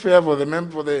it's not fair for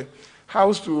the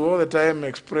House to all the time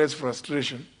express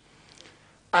frustration.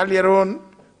 Earlier on,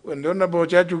 when the Honorable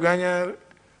Chachuganya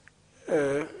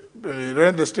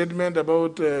read the statement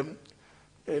about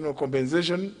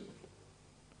compensation,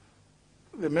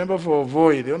 the member for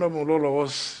Voi, the Honorable Lolo,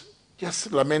 was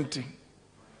just lamenting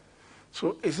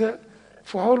So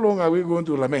for how long are we going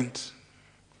to lament?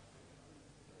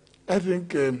 I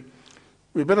think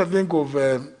we better think of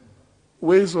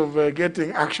ways of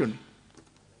getting action.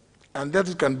 And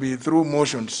that can be through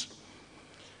motions.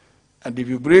 And if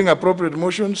you bring appropriate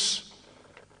motions,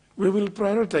 we will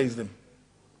prioritize them.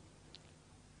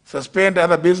 Suspend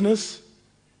other business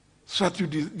so that you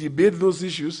debate those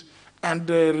issues and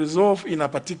resolve in a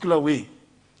particular way,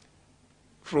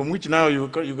 from which now you're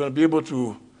going to be able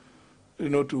to,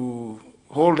 to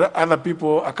hold other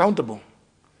people accountable.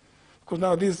 Because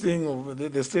now this thing of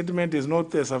the statement is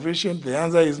not sufficient, the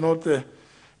answer is not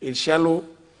it's shallow.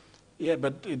 Yeah,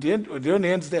 but it only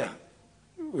ends there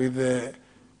with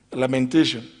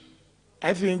lamentation.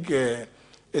 I think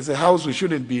as a house we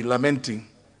shouldn't be lamenting.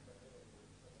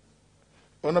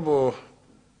 Honorable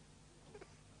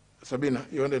Sabina,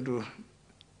 you wanted to...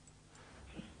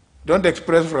 Don't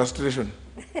express frustration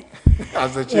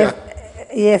as the chair.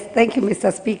 Yes, thank you,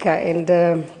 Mr. Speaker.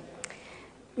 And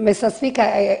Mr. Speaker,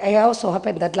 I also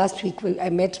happened that last week I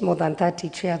met more than 30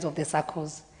 chairs of the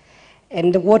SACCOs.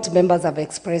 And what members have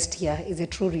expressed here is a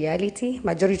true reality.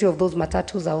 Majority of those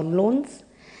matatus are on loans,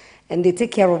 and they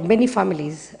take care of many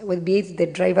families, whether be it the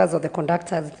drivers or the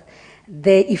conductors.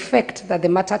 The effect that the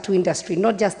matatu industry,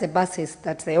 not just the buses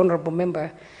that the honorable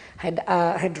member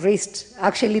had raised,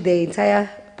 actually the entire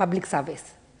public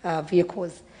service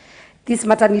vehicles. This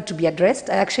matter needs to be addressed.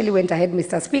 I actually went ahead,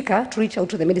 Mr. Speaker, to reach out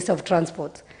to the Minister of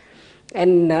Transport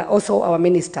and also our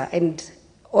minister, and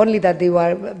only that they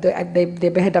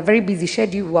had a very busy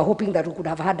schedule. We were hoping that we could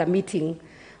have had a meeting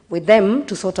with them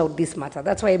to sort out this matter.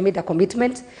 That's why I made a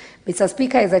commitment. Mr.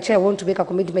 Speaker, as a chair, I want to make a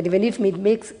commitment, even if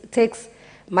it takes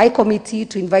my committee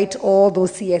to invite all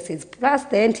those CSAs, plus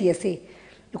the NTSA,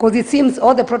 because it seems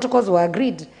all the protocols were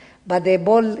agreed, but the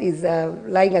ball is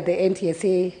lying at the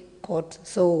NTSA court.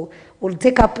 So we'll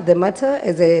take up the matter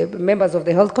as members of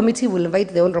the health committee. We'll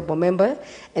invite the honorable member,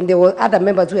 and there were other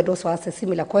members who had also asked a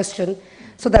similar question,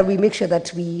 so that we make sure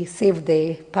that we save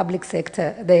the public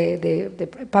sector, the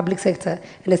public sector,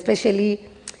 and especially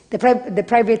the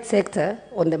private sector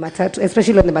on the matatu,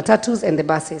 especially on the matatus and the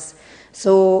buses.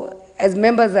 So as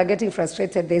members are getting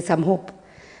frustrated, there's some hope.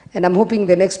 And I'm hoping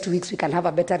the next 2 weeks we can have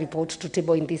a better report to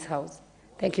table in this House.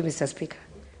 Thank you, Mr. Speaker.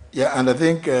 Yeah, and I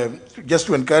think just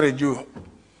to encourage you,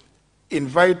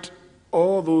 invite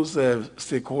all those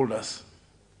stakeholders,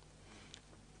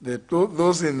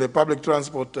 those in the public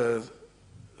transport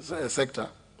sector,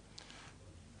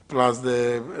 plus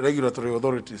the regulatory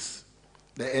authorities,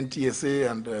 the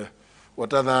NTSA and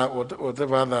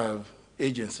whatever other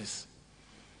agencies.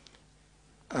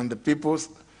 And the people's,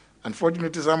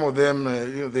 unfortunately, some of them,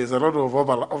 there's a lot of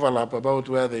overlap about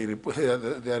where they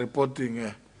are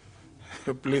reporting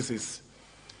places.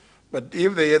 But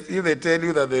if they tell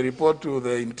you that they report to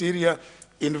the interior,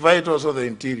 invite also the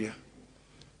interior,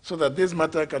 so that this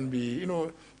matter can be,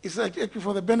 it's actually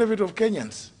for the benefit of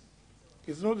Kenyans.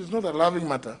 It's not a laughing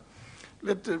matter.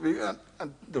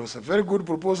 And there was a very good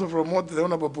proposal from what the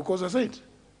Honorable Pukosa said.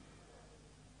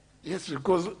 Yes,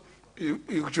 because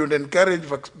you should encourage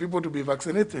people to be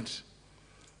vaccinated.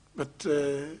 But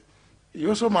you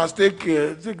also must take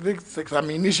some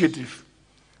initiative,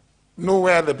 know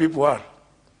where the people are.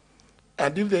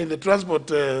 And if they're in the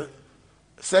transport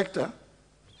sector,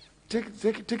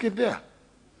 take it there.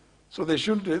 So they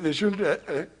should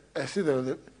I see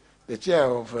the chair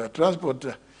of transport.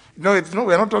 No,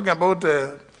 we're not talking about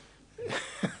just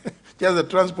the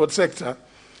transport sector,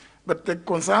 but the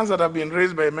concerns that have been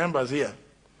raised by members here,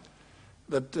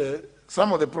 that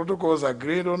some of the protocols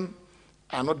agreed on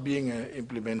are not being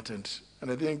implemented.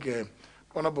 And I think,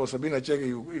 Honorable Sabina Chege,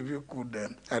 if you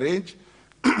could arrange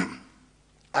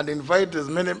and invite as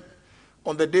many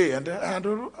on the day, and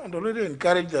already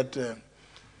encourage that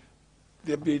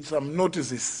there be some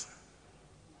notices,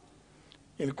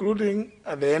 including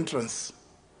at the entrance,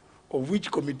 of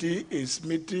which committee is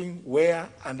meeting where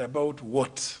and about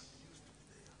what.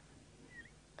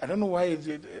 I don't know why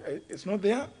it's not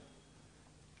there,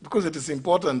 because it is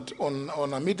important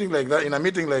on a meeting like that, in a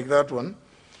meeting like that one,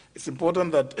 it's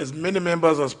important that as many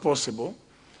members as possible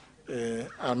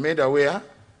are made aware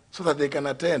so that they can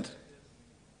attend.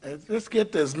 Let's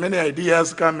get as many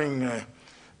ideas coming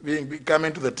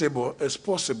to the table as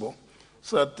possible,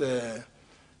 so that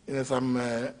some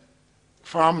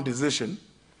firm decision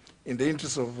in the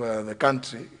interest of the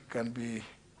country can be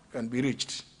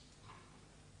reached.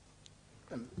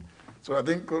 And so I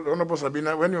think, Honorable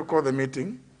Sabina, when you call the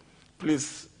meeting,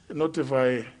 please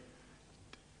notify,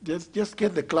 just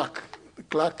get the clerk. The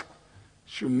clerk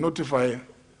should notify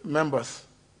members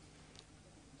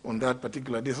on that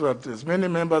particular day, so that as many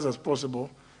members as possible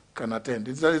can attend.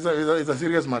 It's a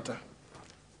serious matter.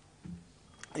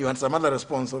 You want some other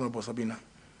response, Honorable Sabina?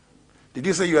 Did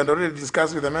you say you had already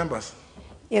discussed with the members?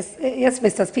 Yes,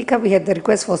 Mr. Speaker, we had the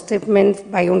request for statement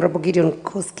by Honorable Gideon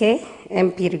Koske,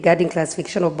 MP, regarding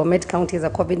classification of Bomet County as a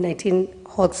COVID-19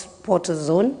 hotspot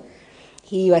zone.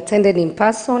 He attended in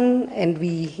person and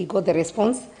he got the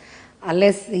response.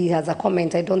 Unless he has a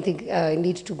comment, I don't think I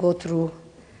need to go through.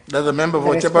 That's the member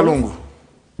for Chepalungu.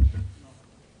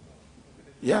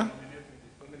 Yeah?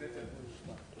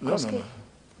 No.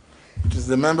 It is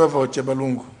the member for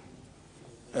Chepalungu,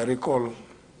 I recall,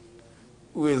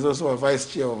 who is also a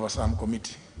vice chair of a SAM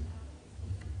committee.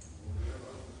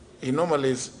 He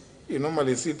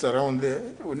normally sits around there,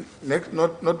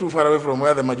 not too far away from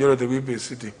where the majority whip is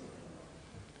sitting.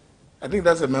 I think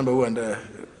that's a member who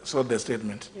saw the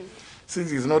statement. Yeah. Since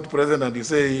he's not present and you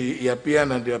say he appeared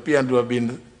and you appear to have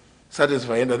been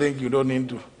satisfied, I think you don't need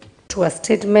to. To a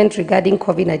statement regarding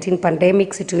COVID-19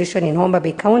 pandemic situation in Homa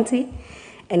Bay County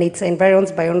and its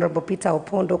environs by Honorable Peter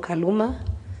Opondo Kaluma,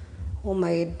 whom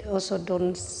I also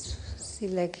don't see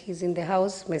like he's in the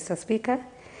house, Mr. Speaker.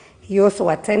 He also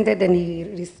attended and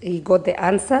he got the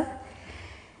answer.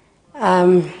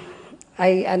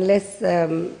 Unless...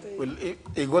 well,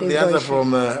 he got the answer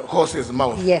from horse's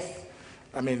mouth. Yes.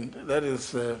 I mean, that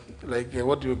is like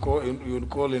what you would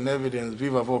call in evidence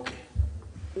viva voce.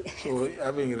 So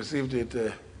having received it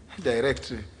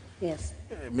directly, yes.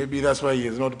 Maybe that's why he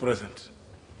is not present.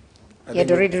 He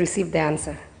had already received the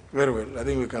answer. Very well. I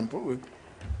think we can...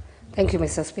 Thank you,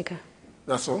 Mr. Speaker.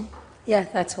 That's all? Yeah,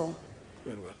 that's all.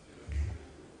 Very well.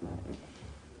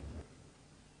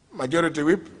 Majority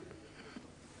Whip.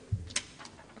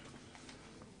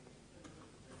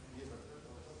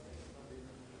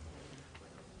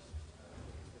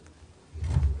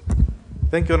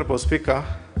 Thank you, Honorable Speaker.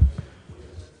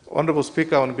 Honorable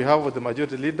Speaker, on behalf of the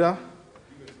Majority Leader,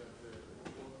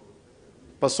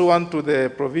 pursuant to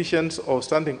the provisions of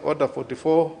Standing Order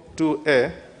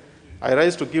 44-2A, I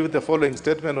rise to give the following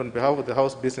statement on behalf of the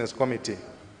House Business Committee.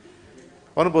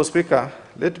 Honorable Speaker,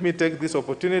 let me take this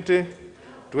opportunity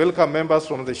to welcome members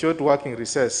from the short working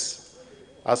recess.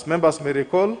 As members may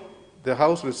recall, the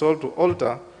House resolved to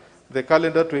alter the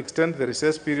calendar to extend the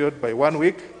recess period by 1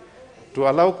 week to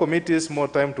allow committees more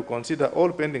time to consider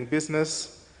all pending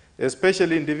business,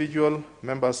 especially individual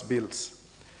members' bills.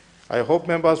 I hope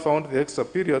members found the extra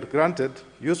period granted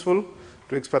useful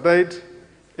to expedite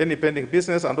any pending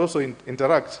business and also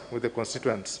interact with the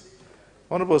constituents.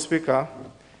 Honorable Speaker,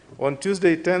 on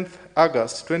Tuesday, 10th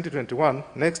August 2021,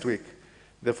 next week,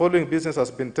 the following business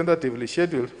has been tentatively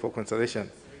scheduled for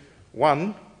consideration.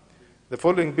 1, the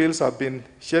following bills have been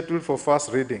scheduled for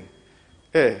first reading.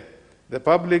 A, the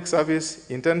Public Service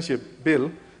Internship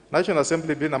Bill, National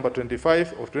Assembly Bill number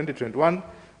 25 of 2021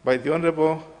 by the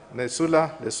Honorable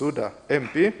Nesula Lesuda,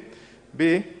 MP.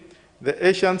 B, the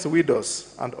Asians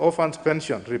Widows and Orphans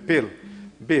Pension Repeal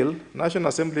Bill, National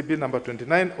Assembly Bill number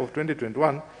 29 of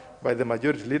 2021 by the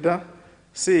Majority Leader.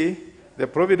 C, the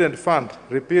Provident Fund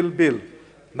Repeal Bill,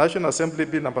 National Assembly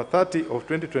Bill number 30 of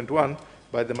 2021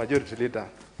 by the Majority Leader.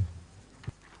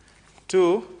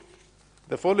 2,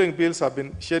 the following bills have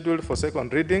been scheduled for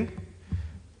second reading.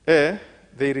 A,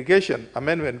 the Irrigation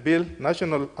Amendment Bill,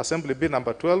 National Assembly Bill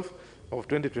number 12 of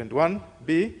 2021.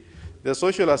 B, the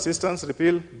Social Assistance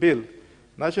Repeal Bill,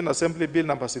 National Assembly Bill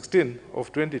number 16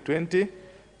 of 2020.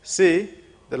 C,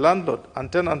 the Landlord and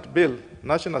Tenant Bill,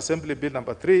 National Assembly Bill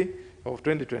number 3 of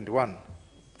 2021.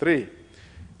 3,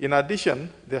 in addition,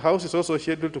 the House is also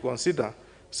scheduled to consider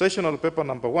Sessional Paper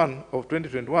number 1 of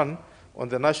 2021 on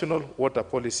the National Water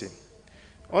Policy.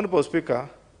 Honorable Speaker,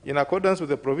 in accordance with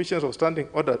the provisions of Standing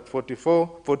Order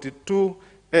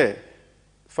 42A,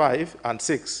 5 and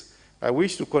 6, I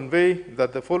wish to convey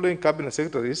that the following Cabinet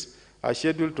Secretaries are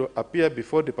scheduled to appear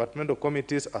before departmental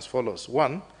committees as follows.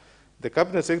 1, the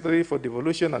Cabinet Secretary for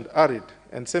Devolution and Arid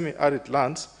and Semi-Arid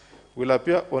Lands will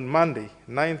appear on Monday,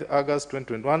 9th August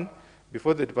 2021,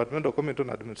 before the Departmental Committee on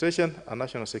Administration and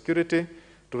National Security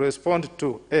to respond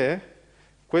to A,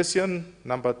 question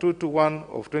number 221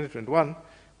 of 2021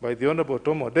 by the Honorable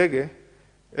Tom Odege,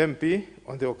 MP,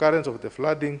 on the occurrence of the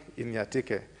flooding in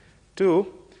Nyatike.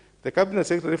 2, the Cabinet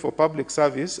Secretary for Public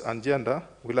Service and Gender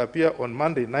will appear on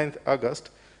Monday, 9th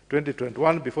August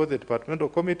 2021 before the Departmental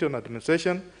Committee on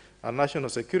Administration and National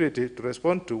Security to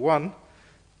respond to 1,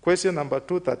 question number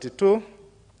 232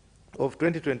 of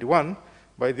 2021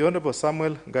 by the Honorable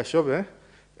Samuel Gashobe,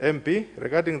 MP,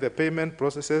 regarding the payment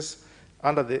processes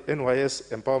under the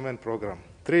NYS Empowerment Program.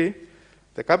 3,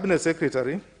 the Cabinet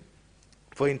Secretary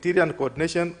for Interior and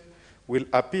Coordination will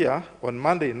appear on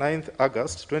Monday, 9th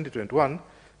August 2021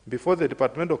 before the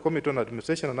Departmental Committee on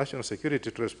Administration and National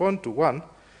Security to respond to 1,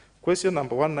 question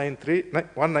number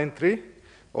 193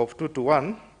 of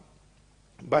 221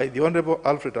 by the Honorable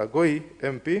Alfred Agoi,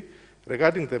 MP,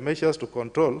 regarding the measures to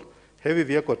control heavy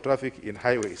vehicle traffic in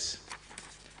highways.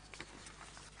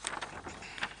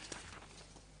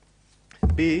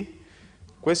 B,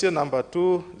 question number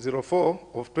 204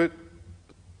 of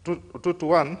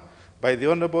 221 by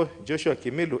the Honorable Joshua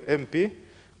Kimilu, MP,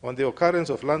 on the occurrence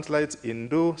of landslides in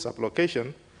Ndu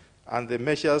sublocation and the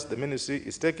measures the ministry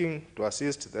is taking to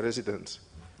assist the residents.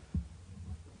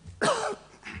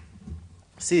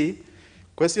 C,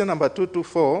 question number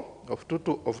 224 of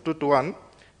 221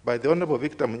 by the Honorable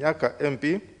Victor Munyaka,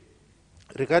 MP,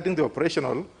 regarding the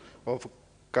operational of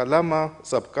Kalama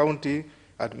Sub-County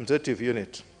Administrative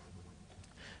Unit.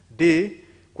 D,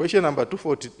 question number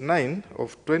 249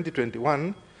 of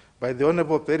 2021 by the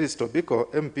Honorable Peris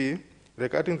Tobiko, MP,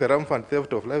 regarding the rampant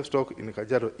theft of livestock in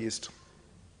Kajiado East.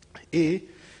 E,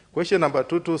 question number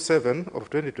 227 of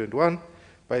 2021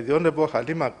 by the Honorable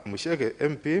Halima Mushege,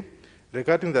 MP,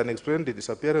 regarding the unexplained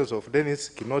disappearance of Dennis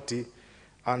Kinoti.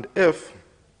 And F,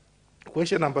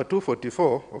 question number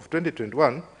 244 of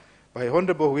 2021 by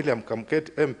Honorable William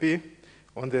Kamket, MP,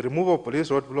 on the removal of police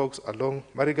roadblocks along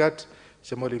Marigat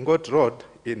Shemolingot Road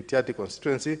in Tiati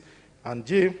constituency. And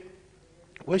G,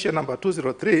 question number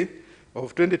 203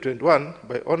 of 2021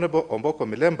 by Honorable Omboko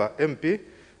Milemba, MP,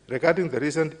 regarding the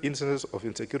recent incidents of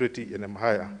insecurity in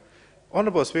Emhaya.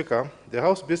 Honorable Speaker, the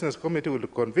House Business Committee will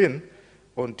convene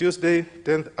on Tuesday,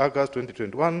 10th August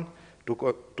 2021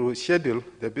 to schedule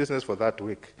the business for that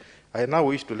week. I now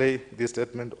wish to lay this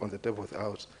statement on the table of the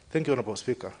House. Thank you, Honorable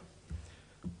Speaker.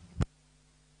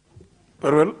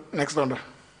 Very well. Next order.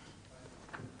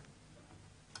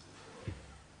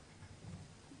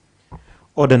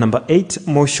 Order number 8,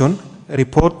 motion,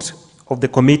 report of the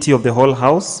Committee of the Whole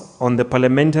House on the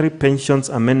Parliamentary Pensions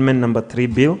Amendment number 3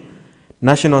 Bill,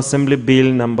 National Assembly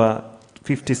Bill number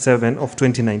 57 of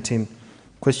 2019.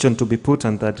 Question to be put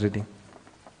on third reading.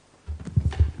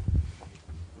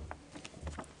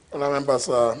 Honourable members,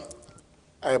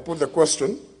 I put the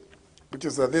question, which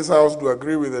is that this House do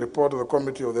agree with the report of the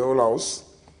Committee of the Whole House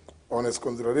on its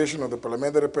consideration of the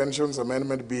Parliamentary Pensions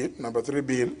Amendment Bill, number 3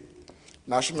 Bill,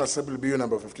 National Assembly Bill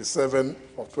number 57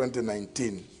 of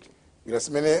 2019. Will as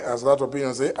many as that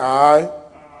opinion say aye?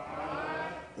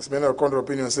 Aye. As many as contrary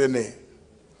opinion say nay?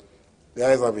 The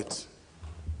ayes have it.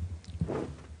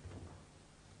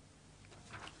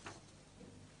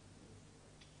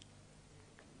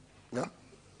 Yeah?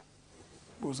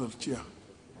 Who's the chair?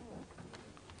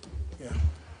 Yeah.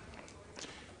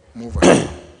 Move on.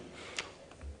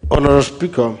 Honourable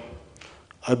Speaker,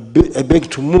 I beg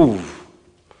to move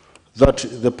that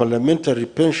the Parliamentary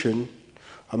Pension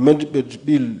Amendment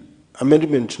Bill,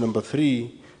 Amendment number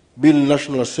 3, Bill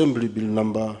National Assembly Bill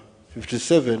number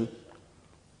 57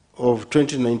 of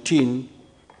 2019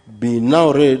 be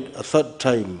now read a third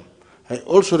time. I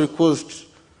also request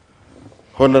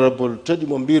Honourable Teddy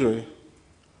Mombire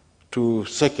to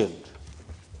second.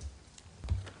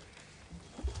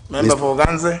 Member for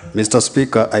Ganze. Mr.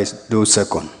 Speaker, I do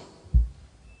second.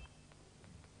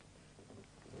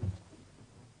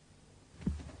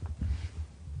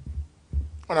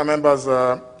 Honourable members,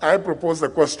 I propose the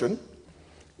question,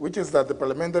 which is that the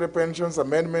Parliamentary Pensions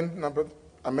Amendment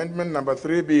number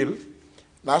 3 Bill,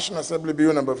 National Assembly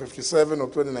Bill number 57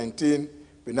 of 2019,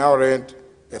 be now read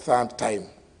a third time.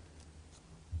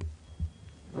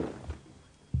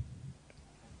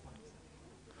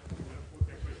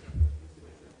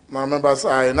 Honourable members,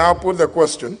 I now put the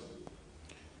question,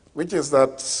 which is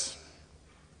that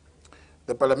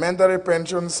the Parliamentary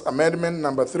Pensions Amendment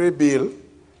number 3 Bill,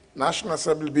 National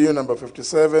Assembly Bill number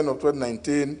 57 of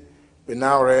 2019 be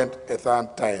now read a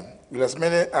third time. Will as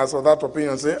many as of that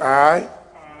opinion say aye? Aye.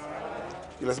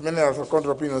 Will as many as of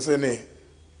contrary opinion say nay?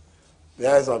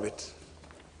 The ayes have it.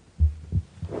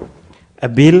 A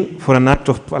bill for an act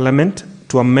of Parliament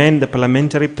to amend the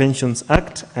Parliamentary Pensions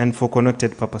Act and for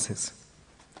connected purposes.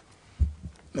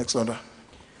 Next order.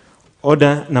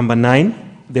 Order number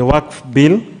 9, the Waqf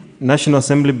Bill, National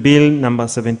Assembly Bill number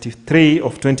 73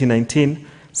 of 2019,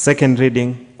 second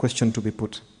reading. Question to be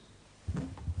put.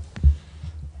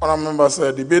 Honourable members,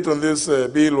 debate on this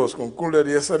bill was concluded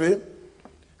yesterday,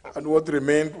 and what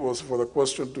remained was for the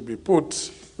question to be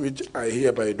put, which I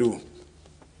hereby do.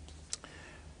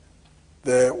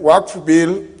 The Waqf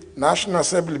Bill, National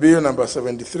Assembly Bill number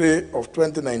 73 of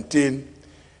 2019,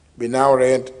 be now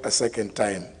read a second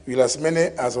time. Will as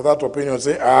many as of that opinion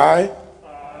say aye?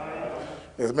 Aye.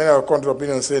 As many as of contrary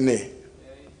opinion say nay?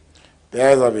 The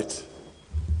ayes have it.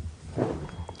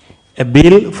 A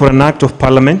bill for an act of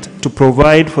Parliament to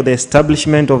provide for the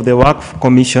establishment of the Waqf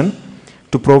Commission,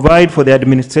 to provide for the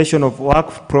administration of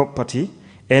Waqf property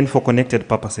and for connected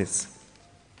purposes.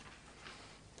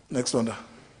 Next order.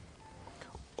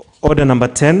 Order number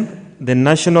 10, the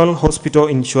National Hospital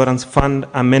Insurance Fund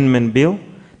Amendment Bill,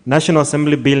 National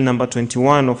Assembly Bill number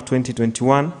 21 of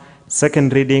 2021,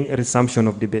 second reading, resumption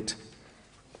of debate.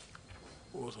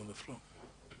 Who was on the floor?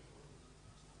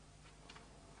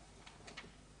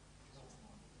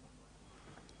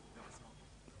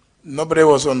 Nobody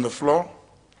was on the floor,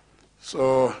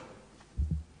 so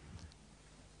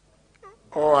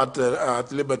all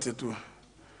at liberty to.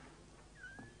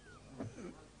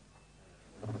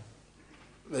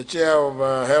 The chair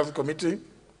of Health Committee,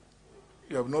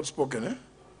 you have not spoken, eh?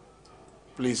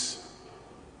 Please.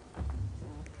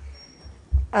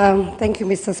 Thank you,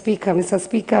 Mr. Speaker. Mr.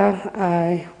 Speaker,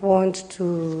 I want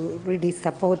to really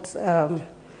support the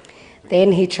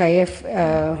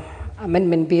NHIF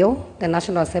Amendment Bill, the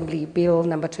National Assembly Bill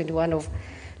number 21 of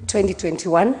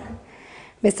 2021.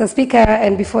 Mr. Speaker,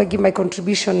 and before I give my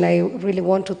contribution, I really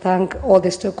want to thank all the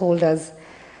stakeholders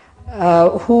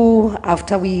who,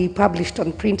 after we published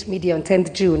on print media on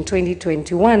 10th June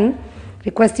 2021,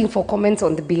 requesting for comments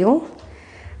on the bill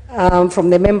from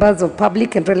the members of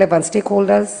public and relevant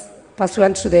stakeholders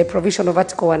pursuant to the provision of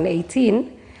Article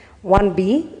 118,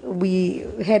 1B. We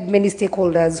had many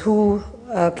stakeholders who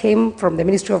came from the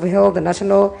Ministry of Health, the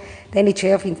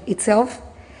NHIF itself,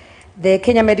 the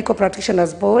Kenya Medical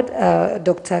Practitioners Board,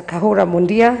 Dr. Kahura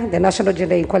Mundia, the National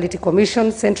Gender Equality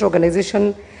Commission, Central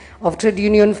Organization of Trade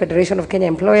Union, Federation of Kenya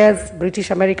Employers, British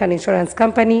American Insurance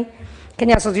Company,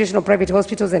 Kenya Association of Private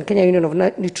Hospitals, and Kenya Union of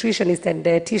Nutritionists and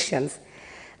Dietitians.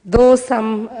 Though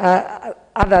some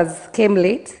others came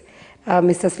late,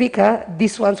 Mr. Speaker,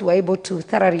 these ones were able to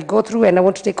thoroughly go through, and I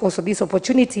want to take also this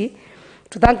opportunity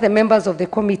to thank the members of the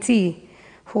committee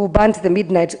who burnt the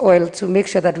midnight oil to make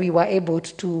sure that we were able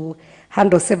to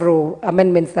handle several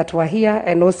amendments that were here,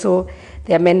 and also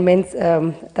the amendments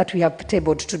that we have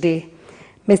tabled today.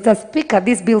 Mr. Speaker,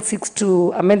 this bill seeks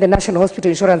to amend the National Hospital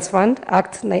Insurance Fund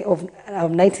Act of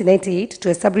 1998 to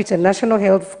establish a national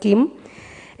health scheme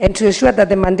and to ensure that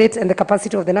the mandate and the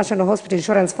capacity of the National Hospital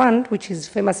Insurance Fund, which is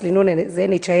famously known as the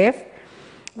NHIF,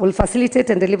 will facilitate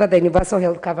and deliver the universal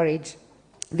health coverage.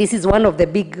 This is one of the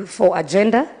big four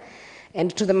agenda,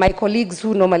 and to my colleagues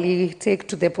who normally take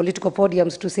to the political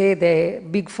podiums to say the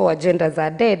big four agendas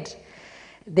are dead,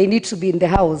 they need to be in the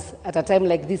house at a time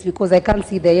like this, because I can't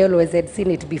see the yellow as I'd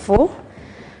seen it before,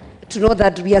 to know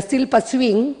that we are still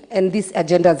pursuing and these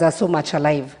agendas are so much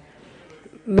alive.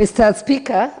 Mr.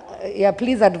 Speaker,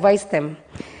 please advise them.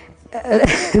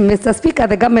 Mr. Speaker,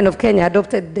 the government of Kenya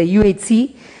adopted the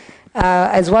UHC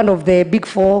as one of the big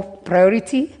four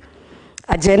priority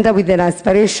agenda with an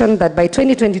aspiration that by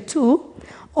 2022,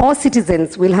 all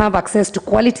citizens will have access to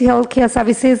quality health care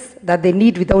services that they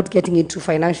need without getting into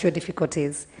financial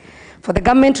difficulties. For the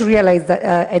government to realize that,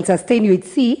 and sustain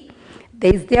UHC,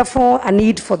 there is therefore a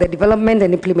need for the development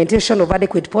and implementation of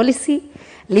adequate policy,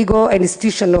 legal and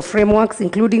institutional frameworks,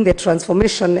 including the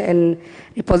transformation and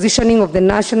repositioning of the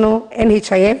national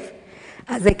NHIF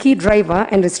as a key driver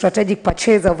and a strategic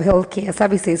purchaser of healthcare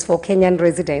services for Kenyan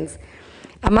residents.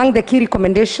 Among the key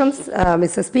recommendations,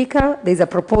 Mr. Speaker, there is a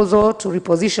proposal to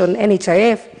reposition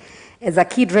NHIF as a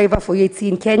key driver for UHC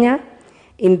in Kenya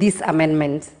in this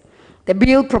amendment. The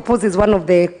bill proposes one of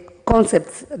the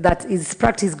concepts that is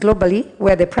practiced globally,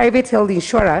 where the private health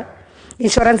insurance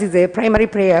is a primary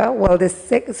player, while the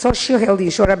social health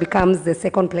insurer becomes the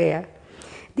second player.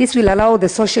 This will allow the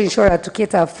social insurer to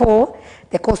cater for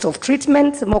the cost of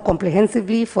treatment more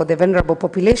comprehensively for the vulnerable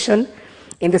population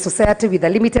in the society with a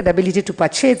limited ability to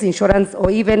purchase insurance or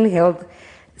even health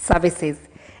services.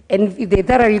 And if they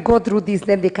thoroughly go through this,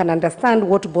 then they can understand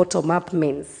what bottom-up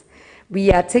means.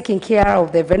 We are taking care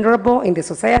of the vulnerable in the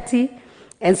society,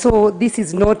 and so this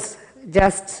is not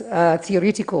just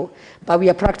theoretical, but we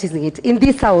are practicing it in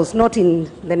this house, not in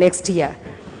the next year.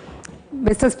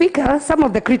 Mr. Speaker, some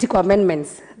of the critical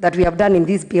amendments that we have done in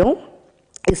this bill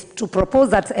is to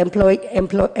propose that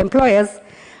employers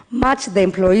match the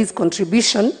employees'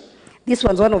 contribution. This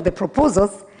was one of the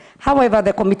proposals. However,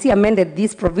 the committee amended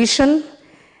this provision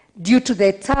due to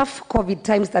the tough COVID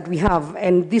times that we have,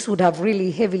 and this would have really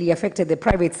heavily affected the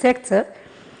private sector.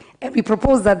 And we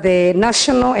propose that the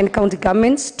national and county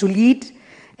governments to lead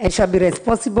and shall be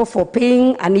responsible for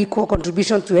paying an equal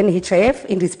contribution to NHIF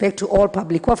in respect to all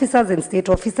public officers and state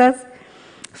officers.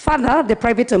 Further, the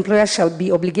private employer shall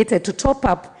be obligated to top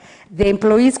up the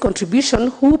employee's contribution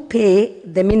who pay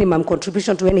the minimum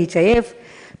contribution to NHIF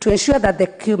to ensure that the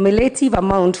cumulative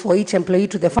amount for each employee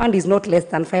to the fund is not less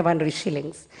than 500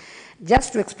 shillings.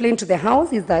 Just to explain to the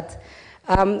House is that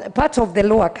part of the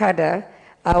lower cadre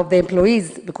of the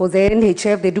employees, because the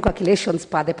NHIF, they do calculations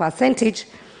per the percentage,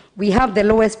 we have the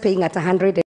lowest paying at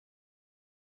 100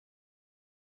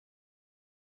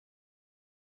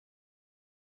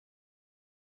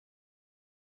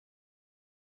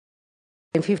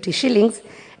 50 shillings,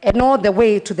 and all the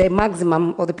way to the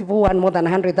maximum of the people who earn more than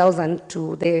 100,000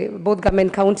 to the both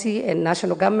government, county, and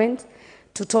national government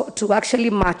to actually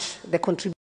match the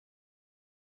contribution.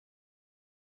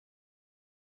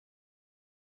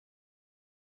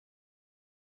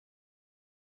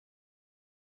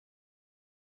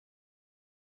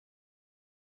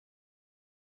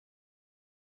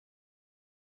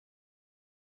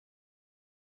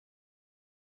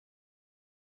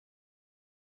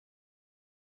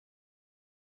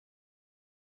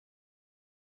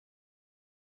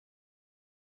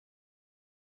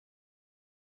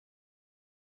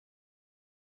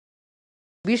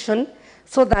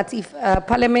 So that if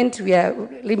Parliament, we are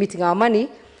limiting our money,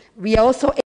 we are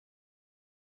also,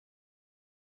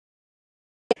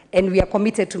 and we are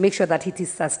committed to make sure that it is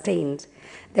sustained.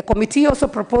 The committee also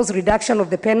proposed reduction of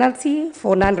the penalty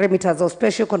for non-remitters of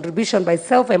special contribution by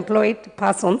self-employed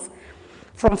persons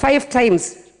from 5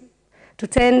 times to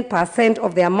 10%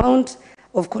 of the amount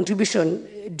of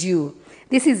contribution due.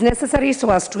 This is necessary so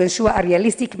as to ensure a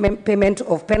realistic payment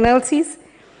of penalties,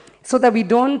 so that we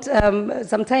don't,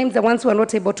 sometimes the ones who are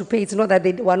not able to pay, it's not that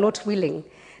they were not willing.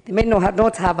 They may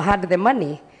not have had the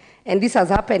money. And this has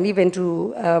happened even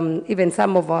to even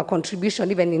some of our contribution,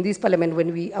 even in this parliament,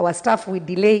 when our staff will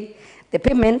delay the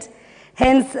payment.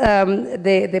 Hence,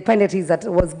 the penalties that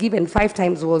was given 5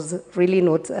 times was really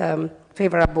not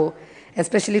favorable,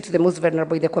 especially to the most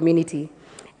vulnerable in the community.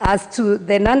 As to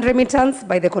the non-remittance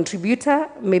by the contributor,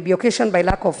 may be occasioned by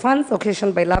lack of funds,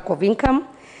 occasioned by lack of income.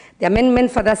 The amendment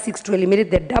further seeks to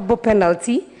eliminate the double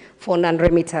penalty for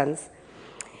non-remittance.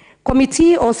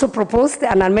 Committee also proposed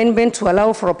an amendment to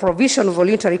allow for a provision of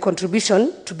voluntary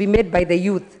contribution to be made by the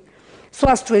youth, so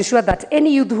as to ensure that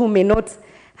any youth who may not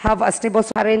have a stable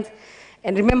parent,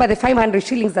 and remember the 500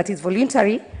 shillings that is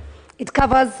voluntary, it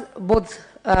covers both,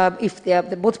 if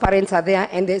both parents are there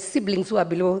and the siblings who are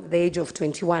below the age of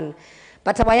 21.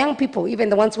 But our young people, even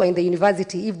the ones who are in the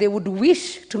university, if they would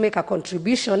wish to make a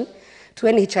contribution to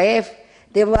NHIF,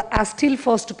 they are still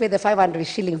forced to pay the 500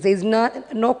 shillings. There is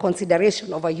no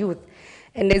consideration of a youth.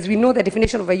 And as we know, the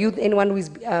definition of a youth, anyone who is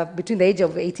between the age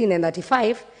of 18 and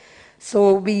 35.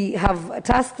 So we have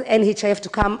tasked NHIF to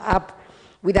come up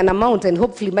with an amount, and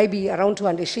hopefully maybe around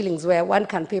 200 shillings, where one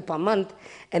can pay per month,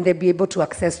 and they'll be able to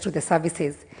access to the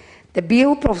services. The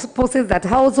bill proposes that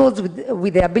households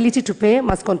with the ability to pay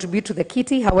must contribute to the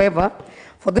kitty. However,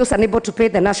 for those unable to pay,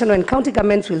 the national and county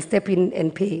governments will step in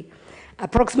and pay.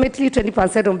 Approximately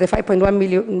 20% of the 5.1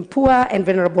 million poor and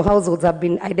vulnerable households have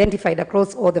been identified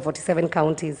across all the 47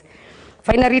 counties.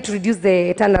 Finally, to reduce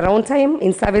the turnaround time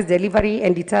in service delivery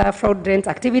and deter fraudulent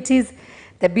activities,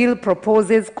 the bill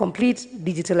proposes complete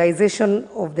digitalization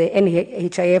of the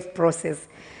NHIF process.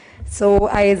 So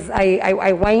as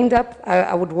I wind up,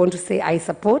 I would want to say I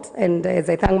support, and as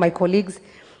I thank my colleagues,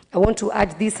 I want to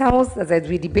urge this House, as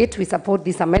we debate, we support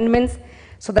these amendments,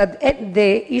 so that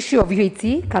the issue of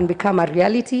UHC can become a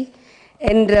reality.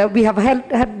 And we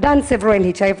have done several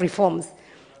NHIF reforms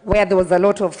where there was a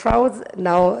lot of frauds.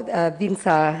 Now things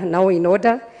are now in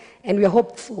order, and we are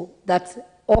hopeful that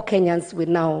all Kenyans will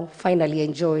now finally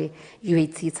enjoy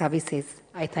UHC services.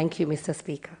 I thank you, Mr.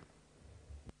 Speaker.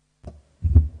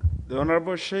 The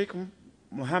Honorable Sheikh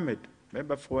Mohammed,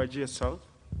 member for Wajir South.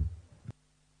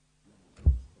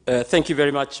 Thank you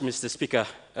very much, Mr. Speaker.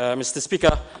 Mr.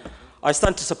 Speaker, I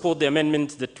stand to support the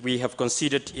amendment that we have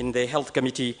considered in the Health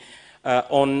Committee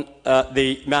on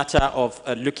the matter of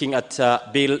looking at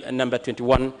Bill number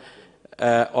 21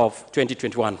 of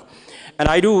 2021. And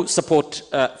I do support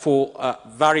for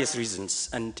various reasons,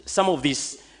 and some of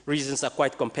these reasons are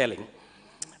quite compelling.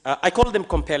 I call them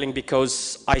compelling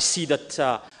because I see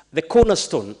that the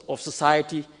cornerstone of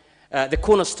society, the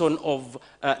cornerstone of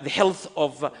the health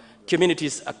of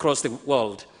communities across the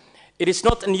world, it is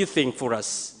not a new thing for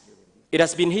us. It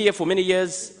has been here for many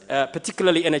years,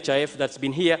 particularly NHIF that's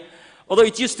been here. Although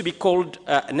it used to be called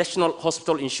National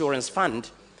Hospital Insurance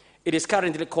Fund, it is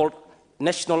currently called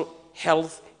National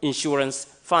Health Insurance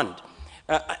Fund.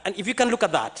 And if you can look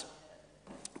at that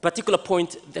particular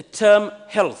point, the term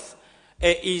health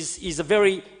is a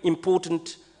very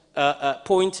important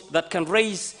point that can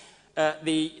raise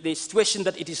the situation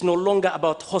that it is no longer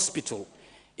about hospital.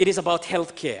 It is about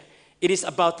healthcare. It is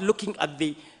about looking at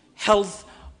the health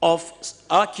of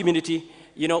our community,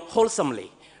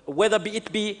 wholesomely, whether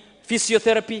it be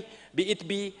physiotherapy, be it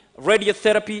be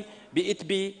radiotherapy, be it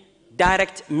be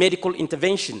direct medical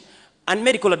intervention, and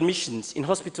medical admissions in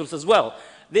hospitals as well.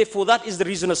 Therefore, that is the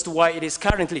reason as to why it is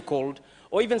currently called,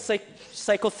 or even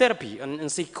psychotherapy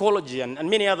and psychology and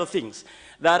many other things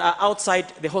that are outside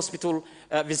the hospital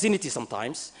vicinity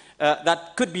sometimes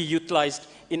that could be utilized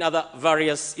in other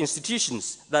various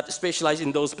institutions that specialize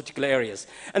in those particular areas.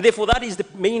 And therefore, that is the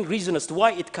main reason as to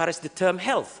why it carries the term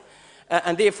health.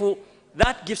 And therefore,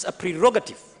 that gives a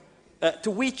prerogative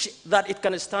to which that it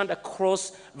can stand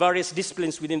across various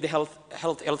disciplines within the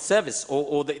health service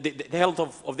or the health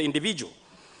of the individual.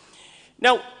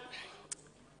 Now,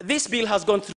 this bill has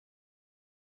gone through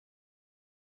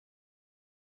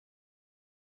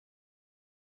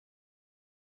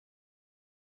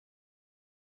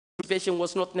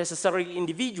was not necessarily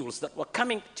individuals that were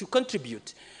coming to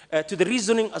contribute to the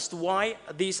reasoning as to why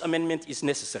this amendment is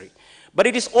necessary. But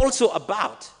it is also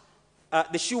about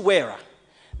the shoe wearer.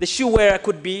 The shoe wearer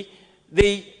could be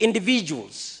the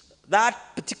individuals, that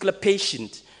particular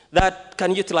patient that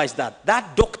can utilize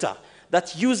that doctor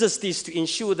that uses this to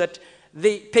ensure that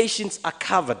the patients are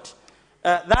covered,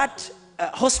 that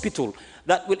hospital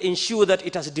that will ensure that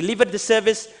it has delivered the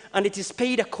service and it is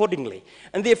paid accordingly.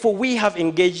 And therefore, we have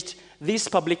engaged these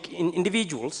public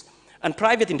individuals and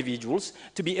private individuals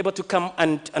to be able to come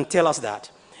and tell us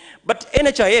that. But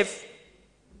NHIF,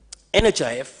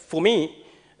 for me,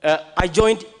 I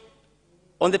joined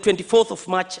on the 24th of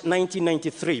March,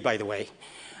 1993, by the way.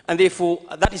 And therefore,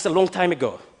 that is a long time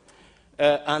ago.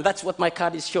 And that's what my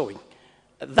card is showing.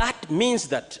 That means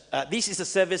that this is a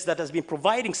service that has been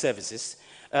providing services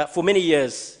for many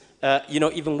years,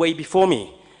 even way before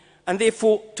me. And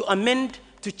therefore, to amend,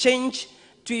 to change,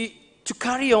 to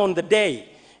carry on the day,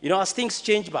 as things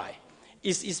change by,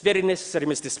 is very necessary,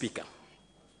 Mr. Speaker.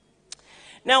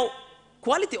 Now,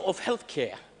 quality of health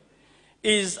care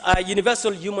is a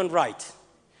universal human right,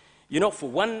 for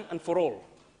one and for all.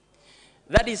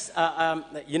 That is,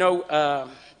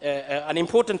 an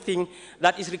important thing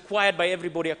that is required by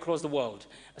everybody across the world.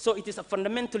 So it is a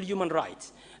fundamental human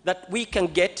right that we can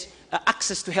get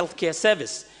access to healthcare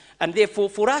service. And therefore,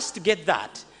 for us to get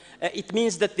that, it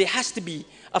means that there has to be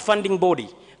a funding body,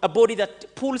 a body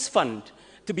that pools fund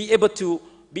to be able to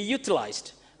be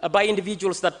utilized by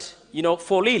individuals that,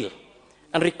 fall ill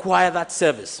and require that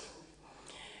service.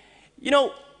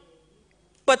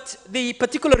 But the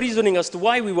particular reasoning as to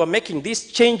why we were making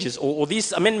these changes, or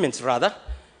these amendments rather,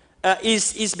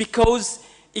 is because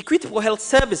equitable health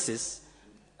services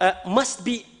must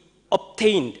be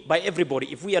obtained by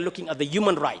everybody if we are looking at the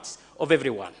human rights of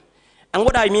everyone. And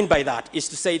what I mean by that is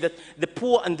to say that the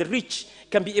poor and the rich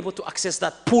can be able to access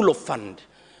that pool of fund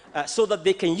so that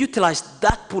they can utilize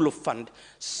that pool of fund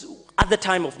at the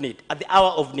time of need, at the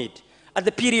hour of need, at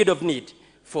the period of need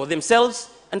for themselves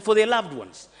and for their loved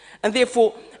ones. And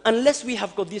therefore, unless we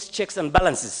have got these checks and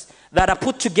balances that are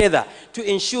put together to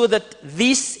ensure that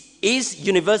this is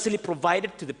universally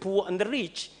provided to the poor and the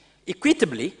rich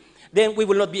equitably, then we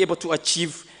will not be able to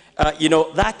achieve,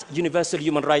 that universal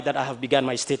human right that I have begun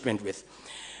my statement with.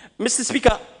 Mr.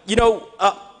 Speaker,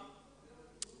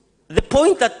 the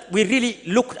point that we really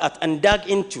looked at and dug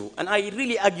into, and I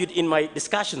really argued in my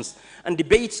discussions and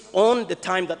debates on the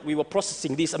time that we were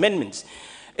processing these amendments,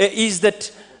 is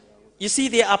that, you see,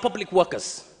 there are public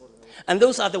workers, and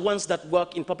those are the ones that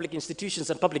work in public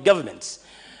institutions and public governments.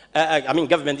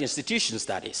 Government institutions,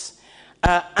 that is.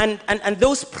 And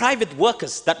those private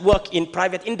workers that work in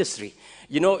private industry,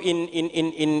 in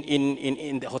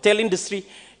the hotel industry,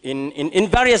 in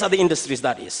various other industries,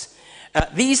 that is.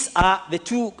 These are the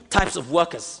two types of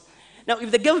workers. Now,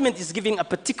 if the government is giving a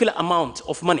particular amount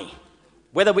of money,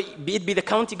 whether be it be the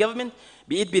county government,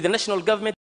 be it be the national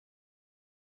government,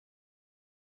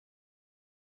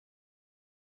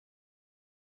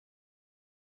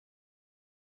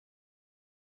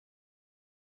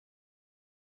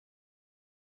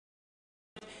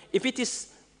 if it is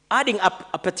adding up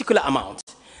a particular amount,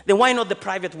 then why not the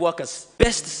private workers'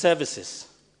 best services?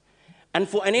 And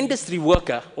for an industry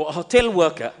worker or a hotel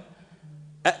worker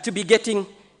to be getting,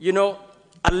 a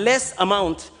lesser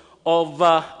amount of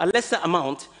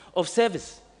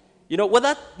service. What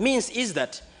that means is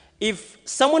that if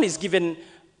someone is given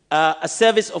a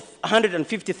service of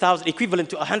 150,000, equivalent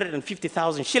to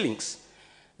 150,000 shillings,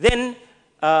 then,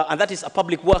 and that is a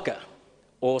public worker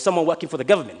or someone working for the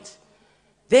government,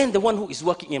 then the one who is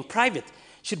working in private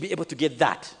should be able to get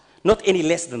that, not any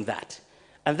less than that.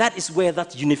 And that is where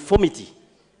that uniformity,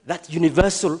 that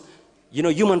universal,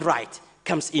 human right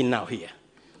comes in now here.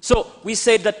 So we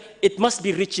said that it must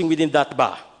be reaching within that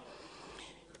bar.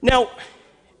 Now,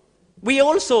 we are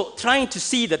also trying to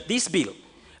see that this bill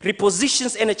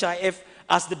repositions NHIF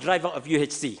as the driver of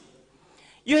UHC.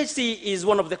 UHC is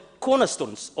one of the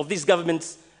cornerstones of this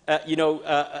government's,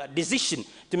 decision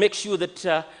to make sure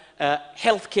that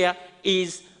healthcare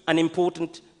is an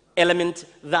important element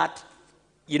that,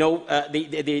 you know,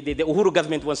 the Uhuru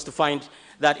government wants to find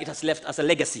that it has left as a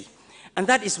legacy. And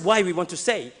that is why we want to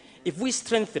say, if we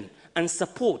strengthen and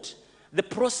support the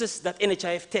process that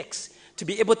NHIF takes to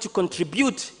be able to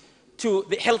contribute to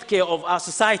the healthcare of our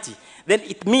society, then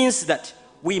it means that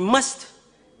we must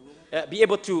be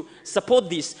able to support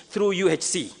this through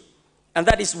UHC. And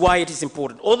that is why it is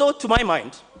important. Although, to my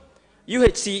mind,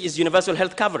 UHC is universal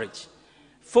health coverage.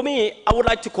 For me, I would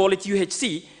like to call it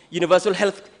UHC, universal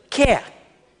health care.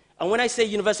 And when I say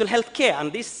universal health care,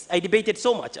 and this, I debated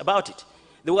so much about it,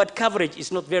 the word coverage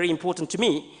is not very important to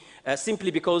me, simply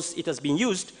because it has been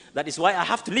used. That is why I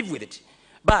have to live with it.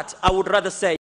 But I would rather say